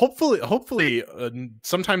 Hopefully,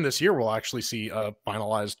 sometime this year we'll actually see a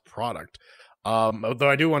finalized product. Though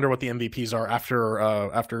I do wonder what the MVPs are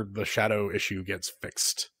after the Shadow issue gets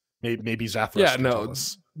fixed. Maybe Zathras. Yeah, can tell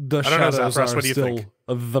us. The Shadows Zathras, are still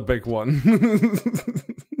the big one.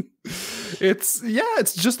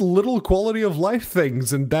 It's just little quality of life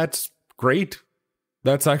things, and that's great.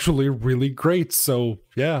 That's actually really great. So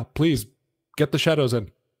yeah, please get the Shadows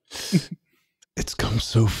in. It's come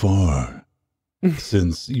so far.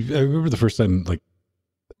 Since I remember the first time, like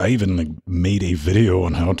I even made a video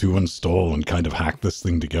on how to install and kind of hack this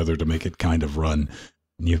thing together to make it kind of run.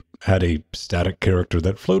 And you had a static character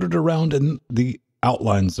that floated around in the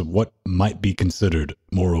outlines of what might be considered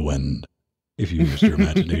Morrowind, if you used your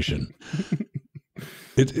imagination.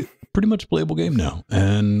 It's pretty much a playable game now,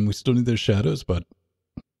 and we still need those shadows, but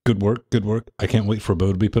good work, good work. I can't wait for a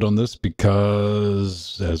bow to be put on this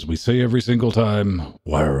because, as we say every single time,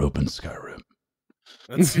 wire open Skyrim.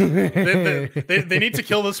 They need to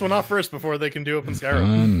kill this one off first before they can do Open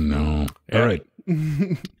Skyrim. No. Yeah. All right.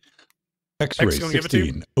 Xray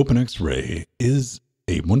 16 Open Xray is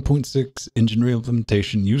a 1.6 engine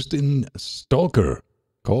implementation used in S.T.A.L.K.E.R.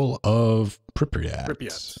 Call of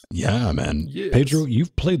Pripyat. Yeah, man. Yes. Pedro,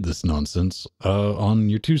 you've played this nonsense on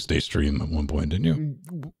your Tuesday stream at one point, didn't you?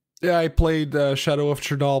 Yeah, I played Shadow of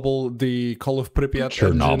Chernobyl. The Call of Pripyat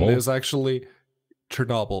engine is actually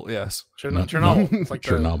Chernobyl. Yes, Chernobyl. It's like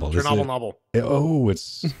Chernobyl. The Chernobyl novel. Oh,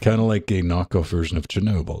 it's kind of like a knockoff version of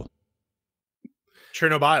Chernobyl.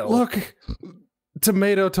 Chernobyl. Look,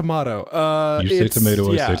 tomato. You say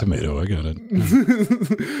tomato, I say tomato. I got it.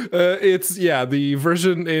 It's the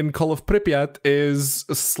version in Call of Pripyat is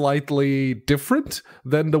slightly different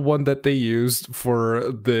than the one that they used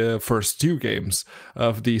for the first two games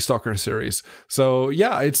of the S.T.A.L.K.E.R. series. So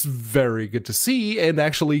yeah, it's very good to see, and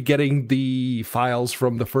actually getting the files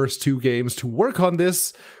from the first two games to work on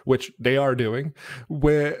this, which they are doing,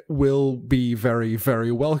 will be very,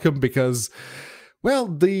 very welcome, because well,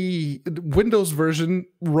 the Windows version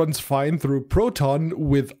runs fine through Proton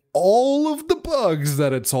with all of the bugs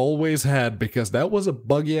that it's always had, because that was a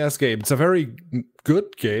buggy-ass game. It's a very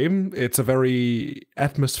good game. It's a very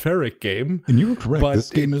atmospheric game. And you were correct.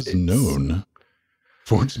 This game is known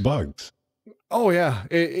for its bugs. Oh, yeah.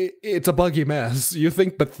 It's a buggy mess. You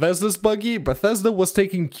think Bethesda's buggy? Bethesda was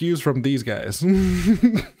taking cues from these guys.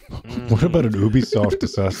 What about an Ubisoft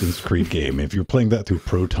Assassin's Creed game? If you're playing that through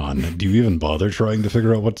Proton, do you even bother trying to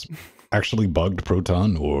figure out what's actually bugged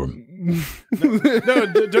Proton? Or no,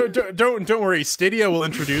 don't worry. Stadia will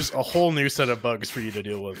introduce a whole new set of bugs for you to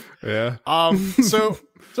deal with. Yeah. So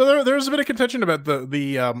there's a bit of contention about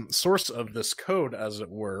the source of this code, as it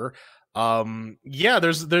were.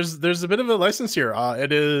 There's a bit of a license here.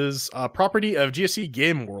 It is a property of GSC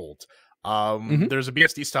Game World. There's a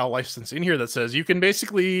BSD style license in here that says you can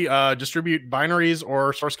basically distribute binaries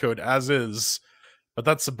or source code as is, but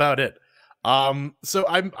that's about it. So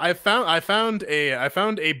I found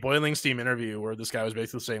a Boiling Steam interview where this guy was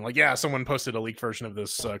basically saying, like, yeah, someone posted a leaked version of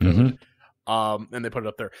this code, and they put it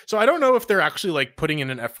up there. So I don't know if they're actually like putting in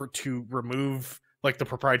an effort to remove like the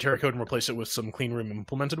proprietary code and replace it with some clean room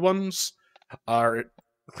implemented ones, or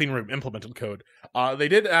clean room implemented code. They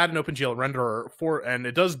did add an OpenGL renderer and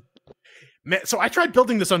it does. So I tried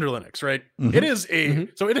building this under Linux, right? It is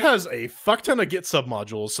so it has a fuck ton of Git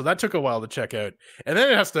submodules, so that took a while to check out, and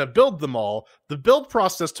then it has to build them all. The build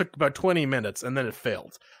process took about 20 minutes, and then it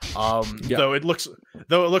failed. Though it looks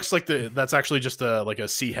like that's actually just a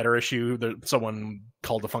C header issue that someone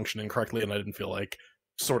called the function incorrectly, and I didn't feel like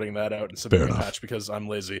sorting that out and submitting a patch because I'm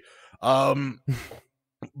lazy. But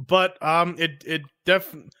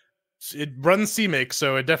it runs CMake,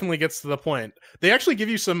 so it definitely gets to the point. They actually give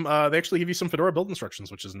you some Fedora build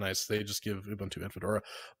instructions, which is nice. They just give Ubuntu and Fedora.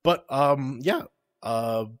 But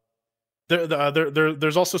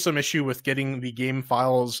there's also some issue with getting the game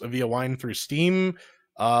files via Wine through Steam.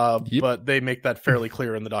 But they make that fairly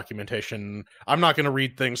clear in the documentation. I'm not going to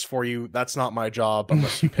read things for you. That's not my job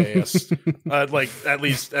unless you pay us like at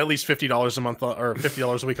least $50 a month or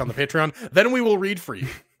 $50 a week on the Patreon. Then we will read for you.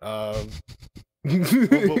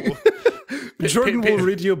 Jordan will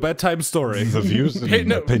read you a bedtime story. The views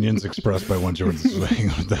and opinions expressed by one Jordan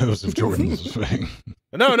Swing are those of Jordan Swing.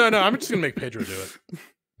 No. I'm just going to make Pedro do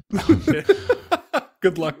it.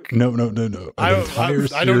 Good luck. No.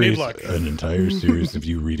 I don't need luck. An entire series of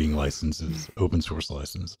you reading licenses, open source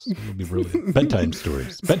licenses. It'll be brilliant. Bedtime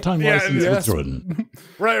stories. Bedtime license with Jordan.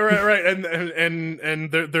 Right.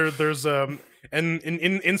 And there's and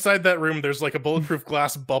inside that room there's like a bulletproof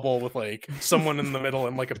glass bubble with like someone in the middle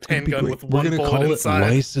and like a handgun with one bullet inside.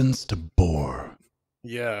 License to bore.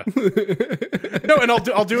 Yeah. No, and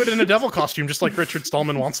I'll do it in a devil costume, just like Richard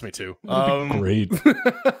Stallman wants me to. Great.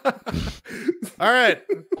 All right.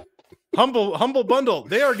 Humble Bundle.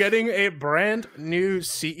 They are getting a brand new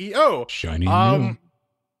CEO. Shiny new.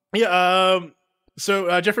 Yeah.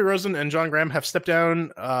 So Jeffrey Rosen and John Graham have stepped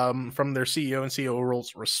down from their CEO and COO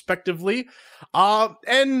roles respectively.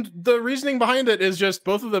 And the reasoning behind it is just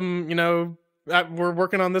both of them, were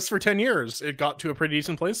working on this for 10 years. It got to a pretty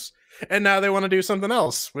decent place, and now they want to do something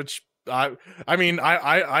else, which I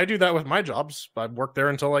do that with my jobs. I work there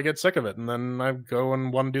until I get sick of it, and then I go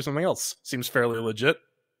and want to do something else. Seems fairly legit.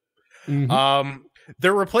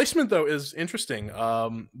 Their replacement, though, is interesting.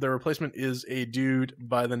 Their replacement is a dude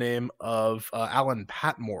by the name of Alan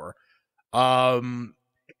Patmore.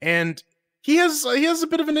 And he has a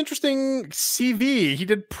bit of an interesting CV. He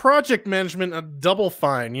did project management at Double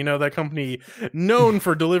Fine, that company known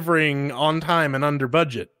for delivering on time and under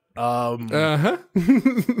budget. Yeah.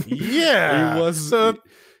 He was.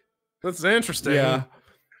 That's interesting. Yeah.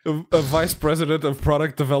 a vice president of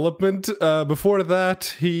product development. Before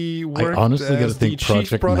that, he worked I honestly got to as the think chief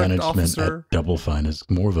project product management officer. at Double Fine is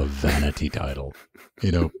more of a vanity title.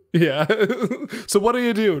 You know, Yeah. So what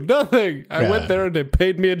do? Nothing. I went Yeah. there and they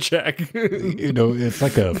paid me a check. you know, it's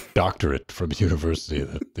like a doctorate from university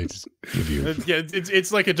that they just give you. Yeah,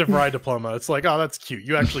 it's like a DeVry diploma. It's like, oh, that's cute.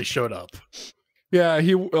 You actually showed up. Yeah,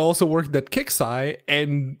 he also worked at Kixeye,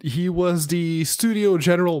 and he was the studio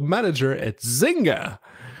general manager at Zynga.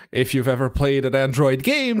 If you've ever played an Android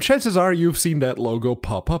game, chances are you've seen that logo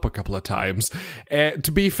pop up a couple of times. And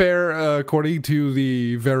to be fair, according to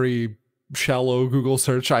the very shallow Google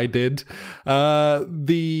search I did,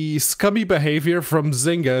 the scummy behavior from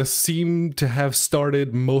Zynga seemed to have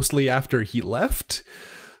started mostly after he left.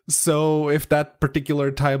 So if that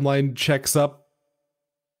particular timeline checks up,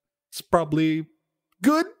 it's probably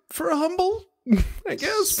good for a Humble, I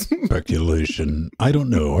guess. Speculation. I don't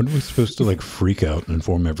know. Aren't we supposed to like freak out and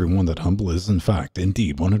inform everyone that Humble is in fact,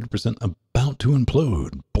 indeed, 100% about to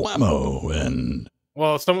implode? Blammo! And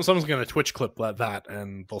Well, someone's going to Twitch clip that,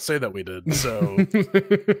 and they'll say that we did. So,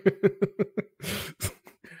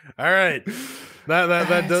 all right,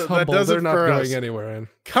 that does They're it not for going us. anywhere. And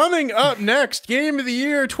Coming up next, Game of the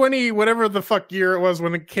Year 20, whatever the fuck year it was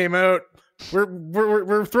when it came out.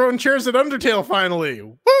 We're throwing chairs at Undertale finally.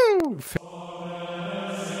 Woo!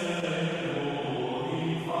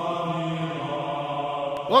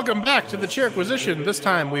 Welcome back to the CHAIRQASITION. This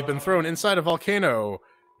time we've been thrown inside a volcano,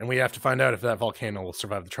 and we have to find out if that volcano will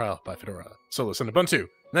survive the trial by Fedora, Solus, and Ubuntu.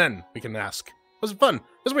 Then we can ask, was it fun?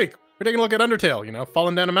 This week, we're taking a look at Undertale, you know,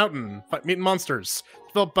 falling down a mountain, meeting monsters.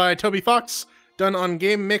 Developed by Toby Fox, done on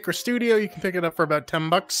Game Maker Studio. You can pick it up for about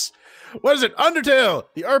 $10. What is it? Undertale,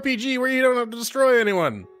 the RPG where you don't have to destroy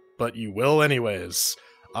anyone, but you will anyways.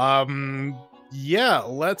 Yeah,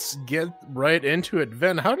 let's get right into it.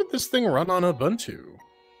 Ven, how did this thing run on Ubuntu?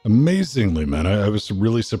 amazingly, man, I was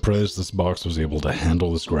really surprised this box was able to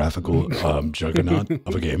handle this graphical juggernaut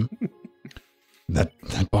of a game. That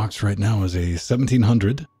box right now is a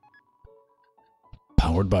 1700,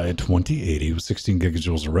 powered by a 2080 with 16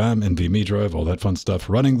 gigajoules of RAM, NVMe drive, all that fun stuff,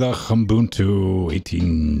 running the Ubuntu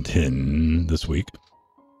 1810 this week.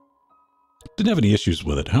 Didn't have any issues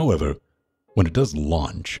with it. However, when it does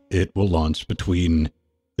launch, it will launch between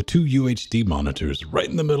the two UHD monitors right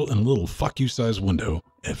in the middle in a little fuck you size window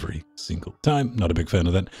every single time. Not a big fan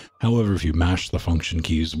of that. However, if you mash the function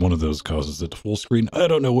keys, one of those causes it to full screen. I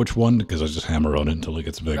don't know which one because I just hammer on it until it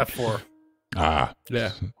gets big. F4. Ah,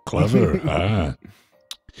 yeah, clever. Ah.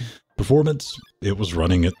 Performance, it was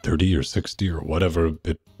running at 30 or 60 or whatever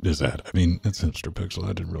it is at. I mean, it's Hipster Pixel.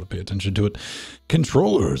 I didn't really pay attention to it.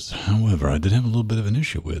 Controllers, however, I did have a little bit of an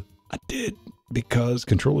issue with. I did, because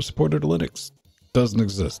controller supported Linux doesn't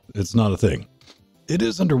exist. It's not a thing. It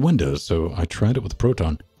is under Windows, so I tried it with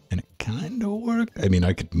Proton, and it kind of worked. I mean,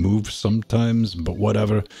 I could move sometimes, but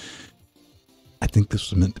whatever. I think this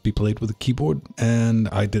was meant to be played with a keyboard, and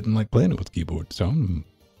I didn't like playing it with keyboard, so I'm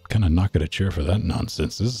kind of knocking a chair for that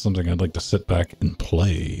nonsense. This is something I'd like to sit back and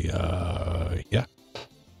play. Yeah.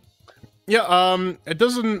 Yeah, it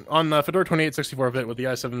doesn't, on Fedora 28 64-bit with the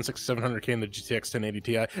i7 6700K and the GTX 1080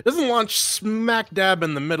 Ti, it doesn't launch smack dab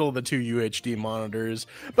in the middle of the two UHD monitors,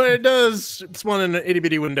 but it does spawn in an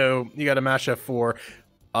 80-bitty window. You got to mash F4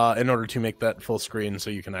 in order to make that full screen so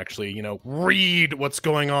you can actually, you know, read what's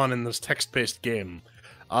going on in this text-based game.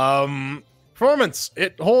 Performance,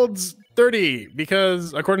 it holds 30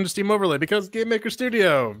 because, according to Steam Overlay, because Game Maker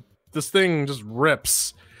Studio, this thing just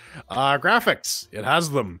rips. Graphics, it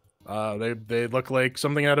has them. They look like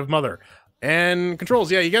something out of Mother. And controls,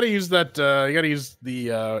 yeah, you got to use that. You got to use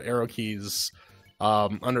the arrow keys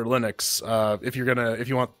under Linux. If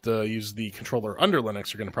you want to use the controller under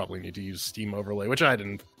Linux, you're gonna probably need to use Steam Overlay, which I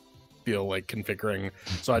didn't feel like configuring,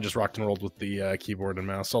 so I just rocked and rolled with the keyboard and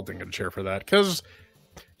mouse. I'll get a chair for that, because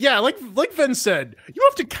yeah, like Ven said, you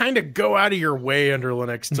have to kind of go out of your way under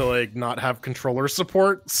Linux to like not have controller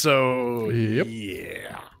support. So Yep.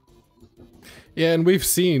 yeah. Yeah, and we've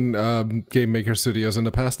seen Game Maker Studios in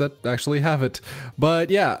the past that actually have it. But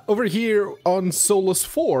yeah, over here on Solus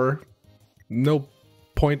 4, no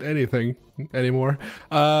point anything anymore.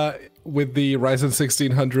 With the Ryzen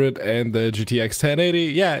 1600 and the GTX 1080,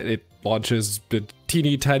 yeah, it launches the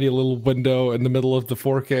teeny tiny little window in the middle of the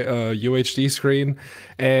 4K UHD screen.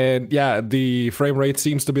 And yeah, the frame rate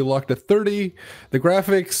seems to be locked at 30. The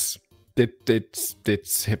graphics, it's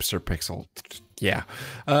hipster pixel. Yeah.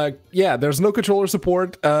 Yeah, there's no controller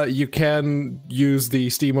support. You can use the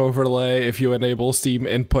Steam overlay if you enable Steam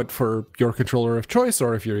input for your controller of choice,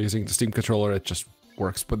 or if you're using the Steam controller, it just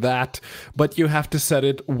works with that, but you have to set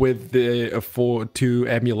it with to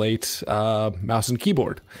emulate mouse and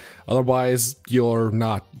keyboard. Otherwise, you're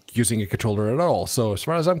not using a controller at all. So as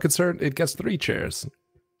far as I'm concerned, it gets 3 chairs.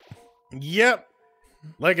 Yep.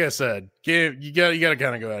 Like I said, you gotta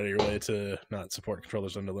kind of go out of your way to not support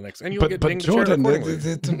controllers under Linux, and you'll get dinged Jordan, accordingly.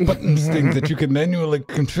 it's a buttons thing that you can manually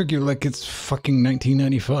configure like it's fucking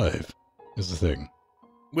 1995. Is the thing.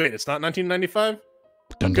 Wait, it's not 1995?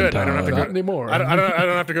 Dun, Good. dun, I don't have to Not go anymore. I don't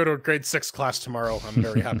have to go to a grade 6 class tomorrow. I'm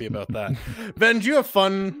very happy about that. Ben, did you have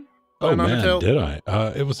fun? Oh man, Undertale? did I?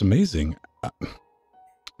 It was amazing.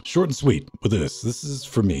 Short and sweet with this. This is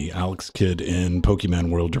for me, Alex Kidd in Pokemon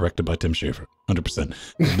World, directed by Tim Schafer. 100%.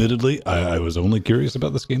 Admittedly, I was only curious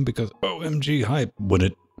about this game because OMG hype. When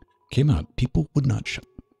it came out, people would not shut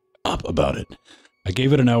up about it. I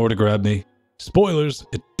gave it an hour to grab me. Spoilers,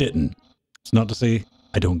 it didn't. It's not to say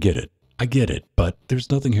I don't get it. I get it, but there's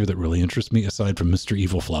nothing here that really interests me aside from Mr.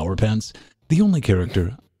 Evil Flower Pants, the only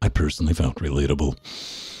character I personally found relatable.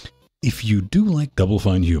 If you do like Double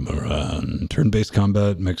Fine humor, turn-based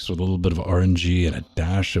combat mixed with a little bit of RNG and a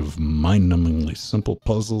dash of mind-numbingly simple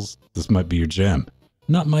puzzles, this might be your jam.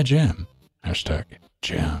 Not my jam. Hashtag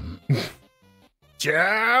jam.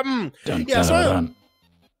 Jam! Dun, Yeah, so dun.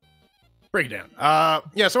 break it down.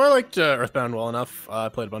 Yeah, so I liked Earthbound well enough. I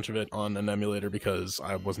played a bunch of it on an emulator because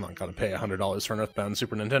I was not going to pay $100 for an Earthbound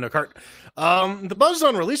Super Nintendo cart. The buzz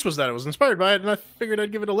on release was that it was inspired by it, and I figured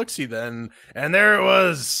I'd give it a look-see then. And there it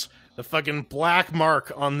was! The fucking black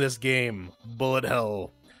mark on this game. Bullet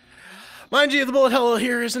hell. Mind you, the bullet hell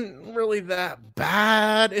here isn't really that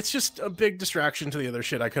bad. It's just a big distraction to the other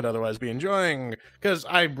shit I could otherwise be enjoying, because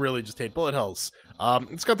I really just hate bullet hells.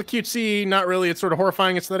 It's got the cutesy, not really, it's sort of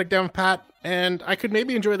horrifying aesthetic down pat, and I could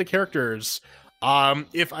maybe enjoy the characters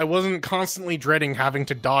if I wasn't constantly dreading having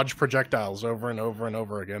to dodge projectiles over and over and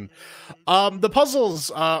over again. The puzzles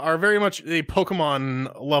are very much the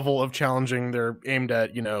Pokemon level of challenging. They're aimed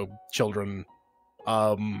at, you know, children.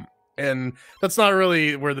 And that's not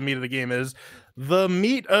really where the meat of the game is. The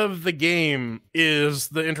meat of the game is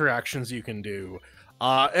the interactions you can do.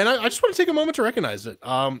 And I just want to take a moment to recognize it.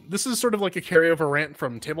 This is sort of like a carryover rant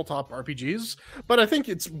from tabletop RPGs, but I think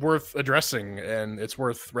it's worth addressing and it's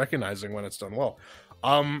worth recognizing when it's done well.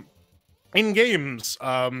 In games,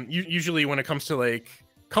 usually when it comes to like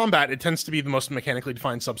combat, it tends to be the most mechanically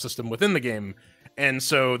defined subsystem within the game. And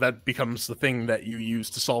so that becomes the thing that you use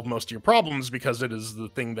to solve most of your problems because it is the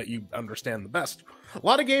thing that you understand the best. A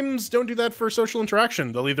lot of games don't do that for social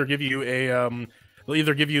interaction. They'll either give you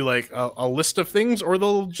like a list of things, or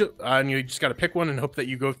and you just got to pick one and hope that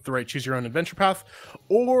you go the right choose your own adventure path,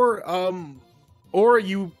 or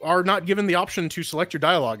you are not given the option to select your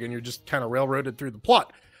dialogue and you're just kind of railroaded through the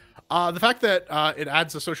plot. The fact that it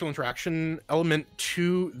adds a social interaction element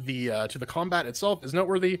to the combat itself is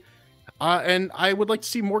noteworthy. And I would like to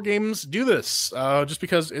see more games do this, just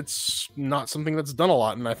because it's not something that's done a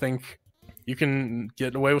lot, and I think you can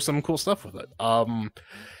get away with some cool stuff with it.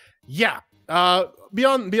 Yeah.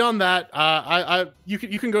 Beyond that, you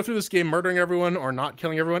can go through this game murdering everyone or not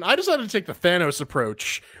killing everyone. I decided to take the Thanos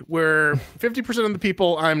approach, where 50% of the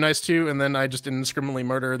people I'm nice to, and then I just indiscriminately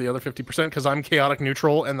murder the other 50% because I'm chaotic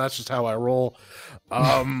neutral, and that's just how I roll.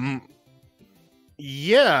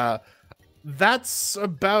 Yeah. That's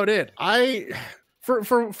about it. For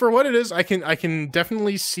what it is, I can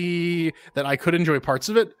definitely see that I could enjoy parts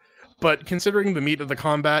of it, but considering the meat of the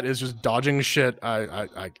combat is just dodging shit,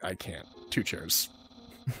 I can't. 2 chairs.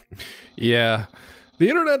 Yeah. The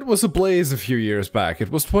internet was ablaze a few years back. It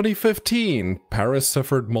was 2015. Paris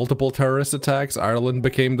suffered multiple terrorist attacks, Ireland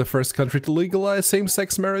became the first country to legalize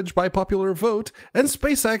same-sex marriage by popular vote, and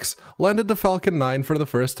SpaceX landed the Falcon 9 for the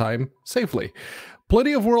first time safely.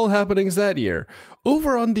 Plenty of world happenings that year.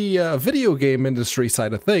 Over on the video game industry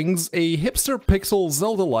side of things, a hipster pixel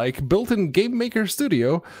Zelda-like built-in game maker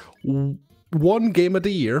studio won Game of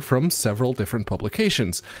the Year from several different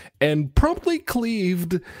publications, and promptly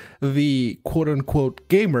cleaved the quote-unquote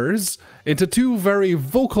gamers into 2 very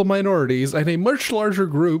vocal minorities and a much larger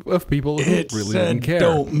group of people who really didn't care.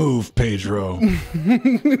 Don't move, Pedro.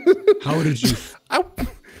 How did you...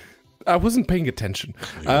 I wasn't paying attention.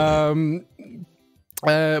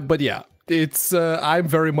 But yeah, it's I'm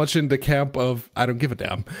very much in the camp of I don't give a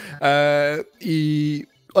damn.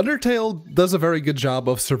 Undertale does a very good job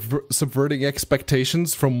of subverting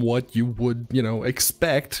expectations from what you would,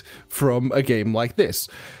 expect from a game like this.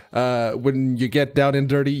 When you get down and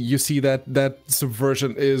dirty, you see that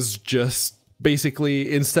subversion is just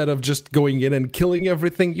basically, instead of just going in and killing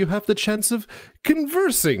everything, you have the chance of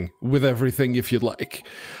conversing with everything if you'd like.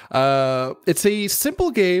 It's a simple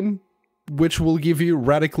game which will give you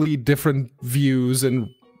radically different views and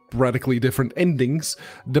radically different endings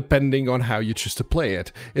depending on how you choose to play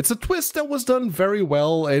it. It's a twist that was done very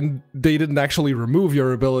well, and they didn't actually remove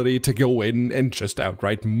your ability to go in and just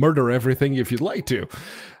outright murder everything if you'd like to.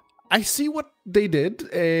 I see what they did,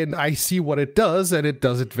 and I see what it does, and it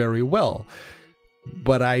does it very well.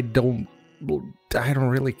 But I don't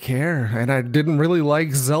really care, and I didn't really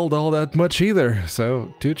like Zelda all that much either,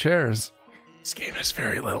 so 2 chairs. This game has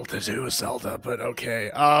very little to do with Zelda, but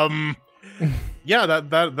okay. Yeah,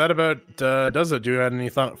 that about does it. Do you have any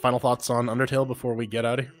final thoughts on Undertale before we get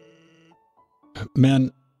out of here?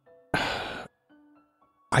 Man,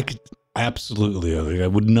 I could absolutely, I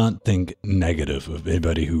would not think negative of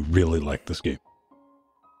anybody who really liked this game.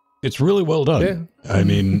 It's really well done. Yeah. I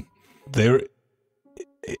mean,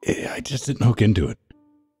 I just didn't hook into it.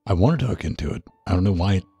 I wanted to hook into it. I don't know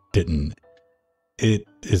why it didn't. It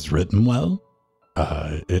is written well.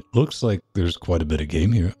 It looks like there's quite a bit of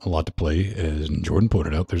game here, a lot to play. As Jordan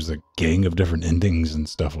pointed out, there's a gang of different endings and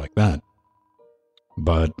stuff like that.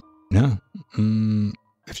 But yeah,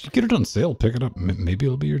 if you get it on sale, pick it up. Maybe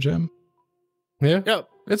it'll be your jam. Yeah.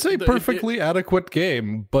 It's a perfectly adequate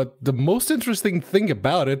game, but the most interesting thing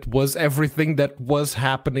about it was everything that was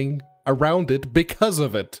happening around it because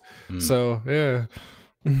of it. So, yeah.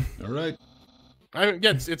 All right.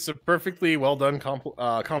 It's a perfectly well done,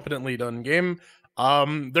 competently done game.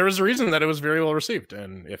 There was a reason that it was very well received,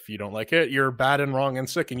 and if you don't like it, you're bad and wrong and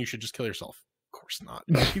sick, and you should just kill yourself. Of course not.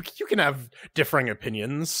 You can have differing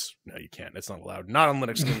opinions. No, you can't. It's not allowed. Not on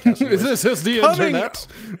LinuxGameCast. This is the internet.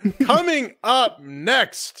 Coming up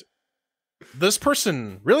next, this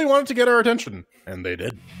person really wanted to get our attention, and they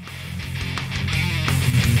did.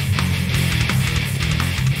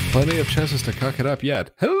 Plenty of chances to cock it up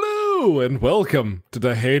yet. Hello and welcome to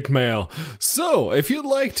the hate mail. So, if you'd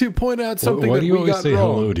like to point out something why that do you we always got say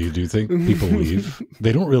wrong, hello? Do you think people leave?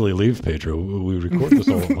 They don't really leave, Pedro. We record this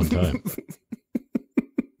all at one time.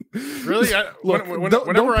 Really? Look,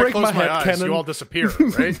 whenever I close my eyes, cannon. you all disappear,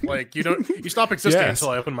 right? Like you stop existing until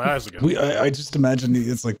I open my eyes again. I just imagine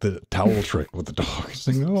it's like the towel trick with the dog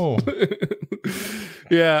saying, "Oh."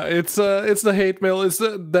 Yeah, it's the hate mail. It's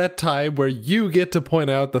that time where you get to point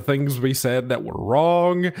out the things we said that were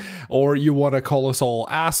wrong, or you want to call us all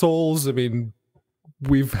assholes. I mean,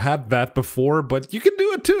 we've had that before, but you can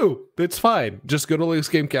do it too. It's fine. Just go to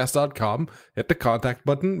LinuxGameCast.com, hit the contact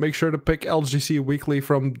button, make sure to pick LGC Weekly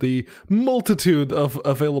from the multitude of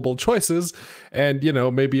available choices, and, you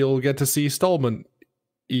know, maybe you'll get to see Stallman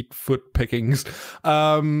eat foot pickings.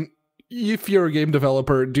 If you're a game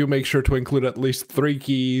developer, do make sure to include at least 3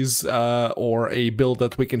 keys or a build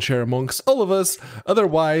that we can share amongst all of us.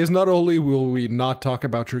 Otherwise, not only will we not talk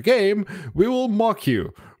about your game, we will mock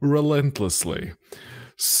you relentlessly.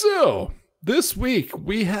 So, this week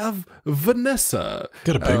we have Vanessa.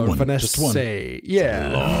 Got a big one. Vanessa. Just one.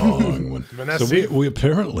 Yeah. Long one. Vanessa. So we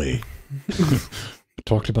apparently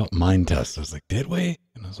talked about mind tests. I was like, did we?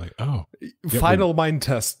 And I was like, oh. Final mind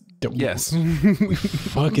test. Yes. We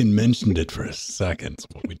fucking mentioned it for a second. That's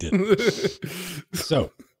what we did.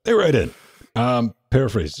 So, they write in.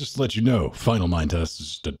 Paraphrase, just to let you know, Final Mind Test is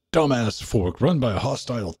just a dumbass fork run by a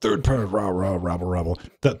hostile third party, rabble.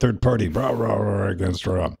 That third party, against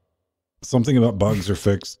something about bugs are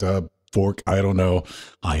fixed, fork, I don't know.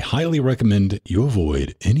 I highly recommend you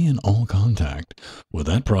avoid any and all contact with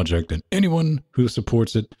that project and anyone who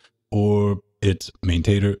supports it or its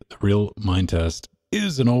maintainer. The real Mind Test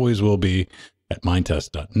is and always will be at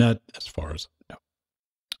mindtest.net as far as I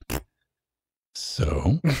know.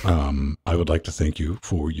 So, I would like to thank you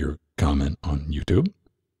for your comment on YouTube,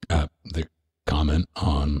 the comment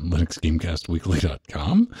on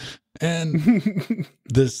LinuxGameCastWeekly.com, and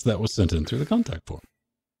this that was sent in through the contact form.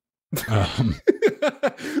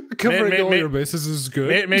 Covering all your bases is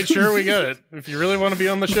good. Made sure we get it. If you really want to be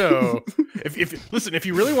on the show, if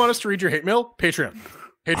you really want us to read your hate mail, Patreon.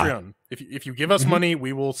 If you give us money,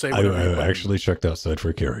 we will say whatever. I actually checked outside for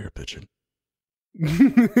a carrier pigeon.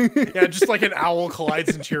 Yeah, just like an owl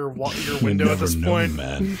collides into your window at this point,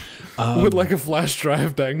 man. With like a flash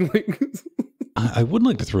drive dangling. I would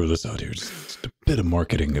like to throw this out here, just a bit of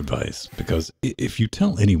marketing advice, because if you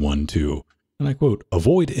tell anyone to, and I quote,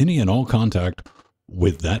 avoid any and all contact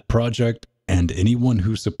with that project and anyone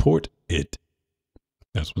who support it.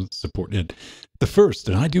 That's what support it. The first,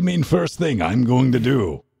 and I do mean first thing I'm going to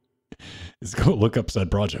do is go look up said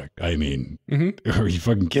project. I mean, are you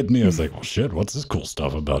fucking kidding me? I was like, well, shit, what's this cool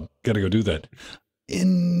stuff about? Gotta go do that.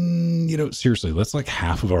 seriously, that's like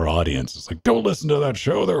half of our audience. It's like, don't listen to that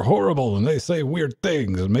show. They're horrible. And they say weird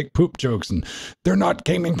things and make poop jokes. And they're not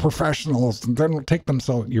gaming professionals. And they don't take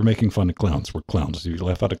themselves. You're making fun of clowns. We're clowns. If you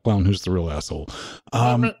laugh at a clown, who's the real asshole?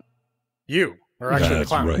 You. Or actually the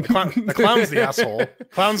clown. Right. The clown's the asshole.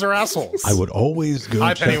 Clowns are assholes. I would always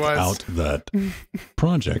go check out that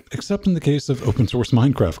project, except in the case of open source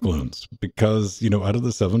Minecraft clones. Because, out of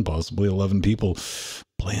the 7, possibly 11 people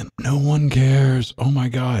playing, no one cares. Oh my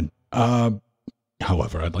God.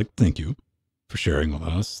 However, I'd like to thank you for sharing with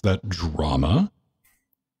us that drama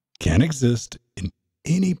can exist in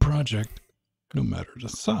any project, no matter the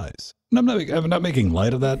size. And I'm not making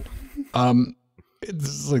light of that.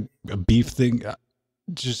 It's like a beef thing.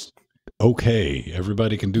 Just okay.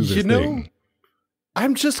 Everybody can do this thing.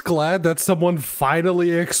 I'm just glad that someone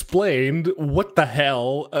finally explained what the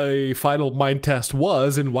hell a final mind test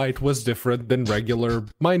was and why it was different than regular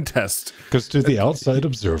mind test. Because to the outside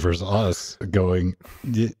observers, us going,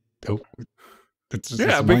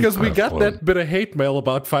 because we got that bit of hate mail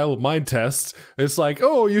about final mind tests. It's like,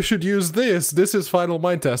 oh, you should use this. This is final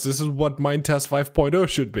mind test. This is what mind test 5.0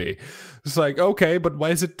 should be. It's like, okay, but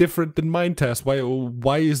why is it different than mind test?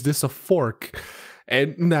 Why is this a fork?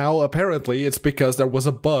 And now apparently it's because there was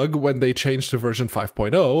a bug when they changed to version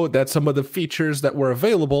 5.0 that some of the features that were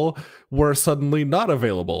available were suddenly not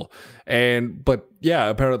available. But yeah,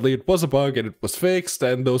 apparently it was a bug and it was fixed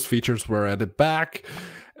and those features were added back.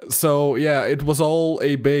 So yeah, it was all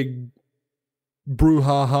a big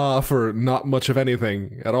brouhaha for not much of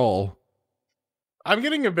anything at all. I'm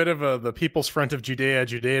getting a bit of the People's Front of Judea,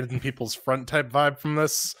 Judean People's Front type vibe from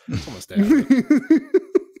this. It's almost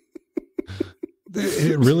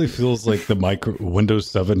It really feels like the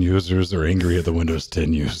Windows 7 users are angry at the Windows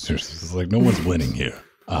 10 users. It's like no one's winning here.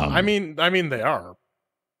 I mean they are.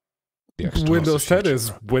 Windows 10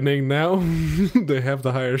 is winning now. They have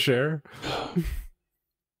the higher share.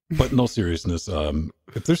 But in all seriousness,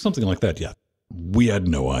 if there's something like that, yeah, we had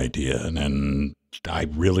no idea. And I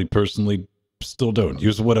really personally still don't.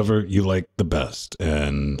 Use whatever you like the best.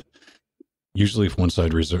 And usually if one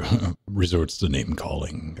side resorts to name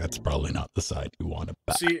calling, that's probably not the side you want to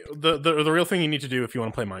back. See, the real thing you need to do if you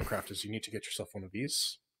want to play Minecraft is you need to get yourself one of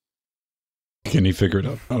these. Can you figure it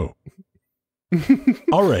out? Oh.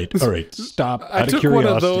 All right. Stop. I took one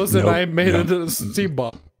of those and I made it a Steam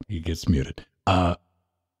bomb. He gets muted. Out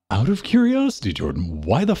of curiosity, Jordan,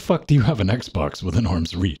 why the fuck do you have an Xbox within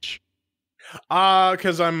arm's reach?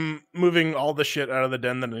 Because I'm moving all the shit out of the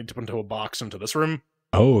den that I need to put into a box into this room.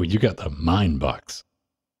 Oh, you got the mine box.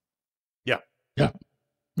 Yeah.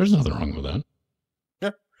 There's nothing wrong with that. Yeah.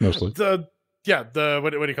 Mostly. What do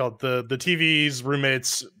you call it? The TVs,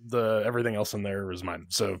 roommates, everything else in there is mine.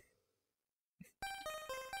 So.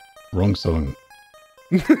 Wrong song.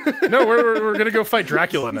 No, we're gonna go fight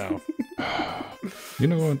Dracula now. You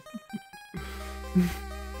know what?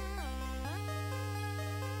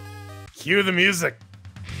 Cue the music.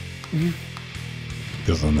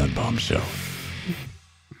 Because on that bombshell,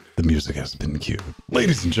 the music has been cued.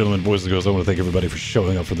 Ladies and gentlemen, boys and girls, I want to thank everybody for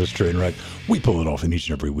showing up for this train wreck. We pull it off in each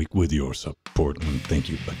and every week with your support, and thank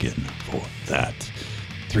you again for that.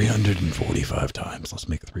 345 times. Let's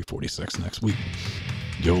make it 346 next week.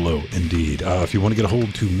 YOLO, indeed. If you want to get a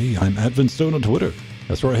hold to me, I'm at Vince Stone on Twitter.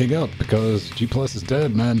 That's where I hang out because G Plus is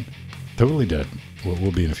dead, man. Totally dead. Well,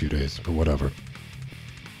 we'll be in a few days or whatever.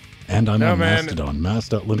 And I'm on Mastodon,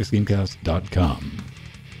 mass.linuxgamecast.com.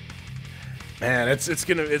 Man, it's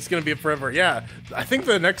gonna be forever. Yeah, I think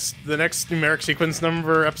the next numeric sequence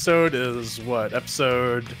number episode is what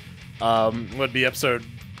episode would be episode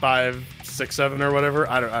 5, 6, 7 or whatever.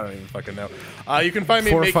 I don't even fucking know. You can find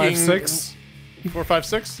me 4, making 5, 6. 4, 5,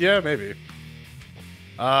 6? Yeah, maybe.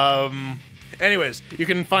 Anyways, you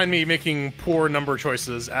can find me making poor number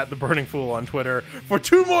choices at The Burning Fool on Twitter for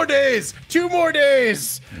 2 more days! 2 more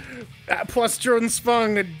days! Plus Jordan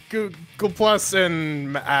Spung at Google Plus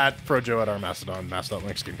and at Projo at our Mastodon,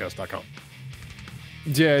 mass.linuxgamecast.com.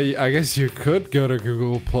 Yeah, I guess you could go to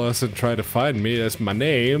Google Plus and try to find me. That's my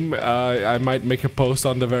name. I might make a post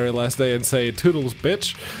on the very last day and say toodles,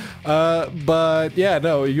 bitch. But yeah,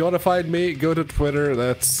 no, you want to find me, go to Twitter.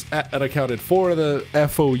 That's unaccounted for, the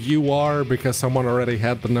FOUR, because someone already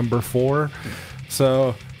had the number 4.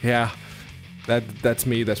 So yeah, that's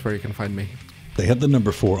me. That's where you can find me. They had the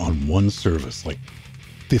number 4 on one service like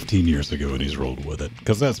 15 years ago, and he's rolled with it.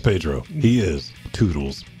 Because that's Pedro. He is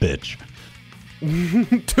toodles, bitch.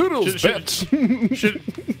 Toodles, bitch.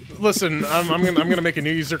 Listen, I'm gonna make a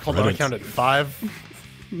new user called Unaccounted 5.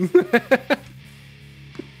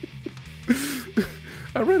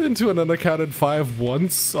 I ran into an unaccounted 5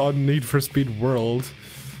 once on Need for Speed World.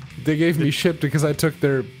 They gave me shit because I took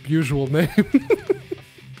their usual name.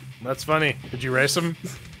 That's funny. Did you race them?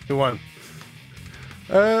 Who won?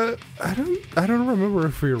 I don't remember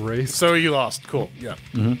if we raced. So you lost. Cool. Yeah.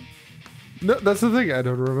 Mm-hmm. No, that's the thing. I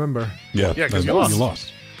don't remember. Yeah, because you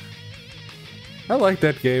lost. I like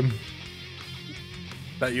that game.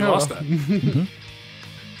 That you lost at. Mm-hmm.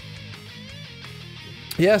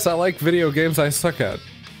 Yes, I like video games I suck at.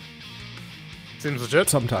 Seems legit.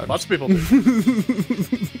 Sometimes. Lots of people do.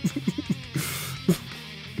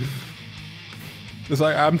 It's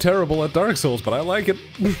like, I'm terrible at Dark Souls, but I like it.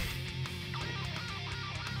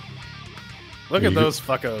 Look at those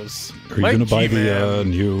fuckos. Are you going to buy the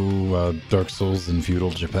new Dark Souls in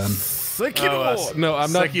feudal Japan? Sekiro! No,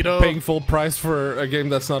 I'm not paying full price for a game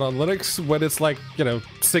that's not on Linux when it's like,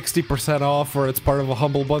 60% off or it's part of a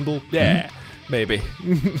humble bundle. Yeah, maybe.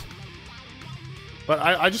 But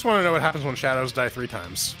I just want to know what happens when shadows die 3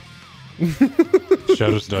 times.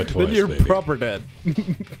 Shadows die twice, Then you're baby. proper dead.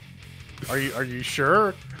 Are you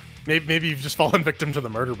sure? Maybe you've just fallen victim to the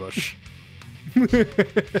murder bush.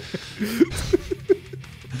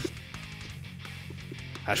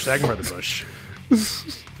 Hashtag murder bush.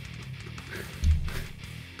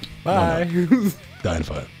 Bye. Die in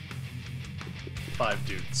 5. 5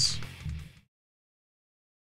 dudes.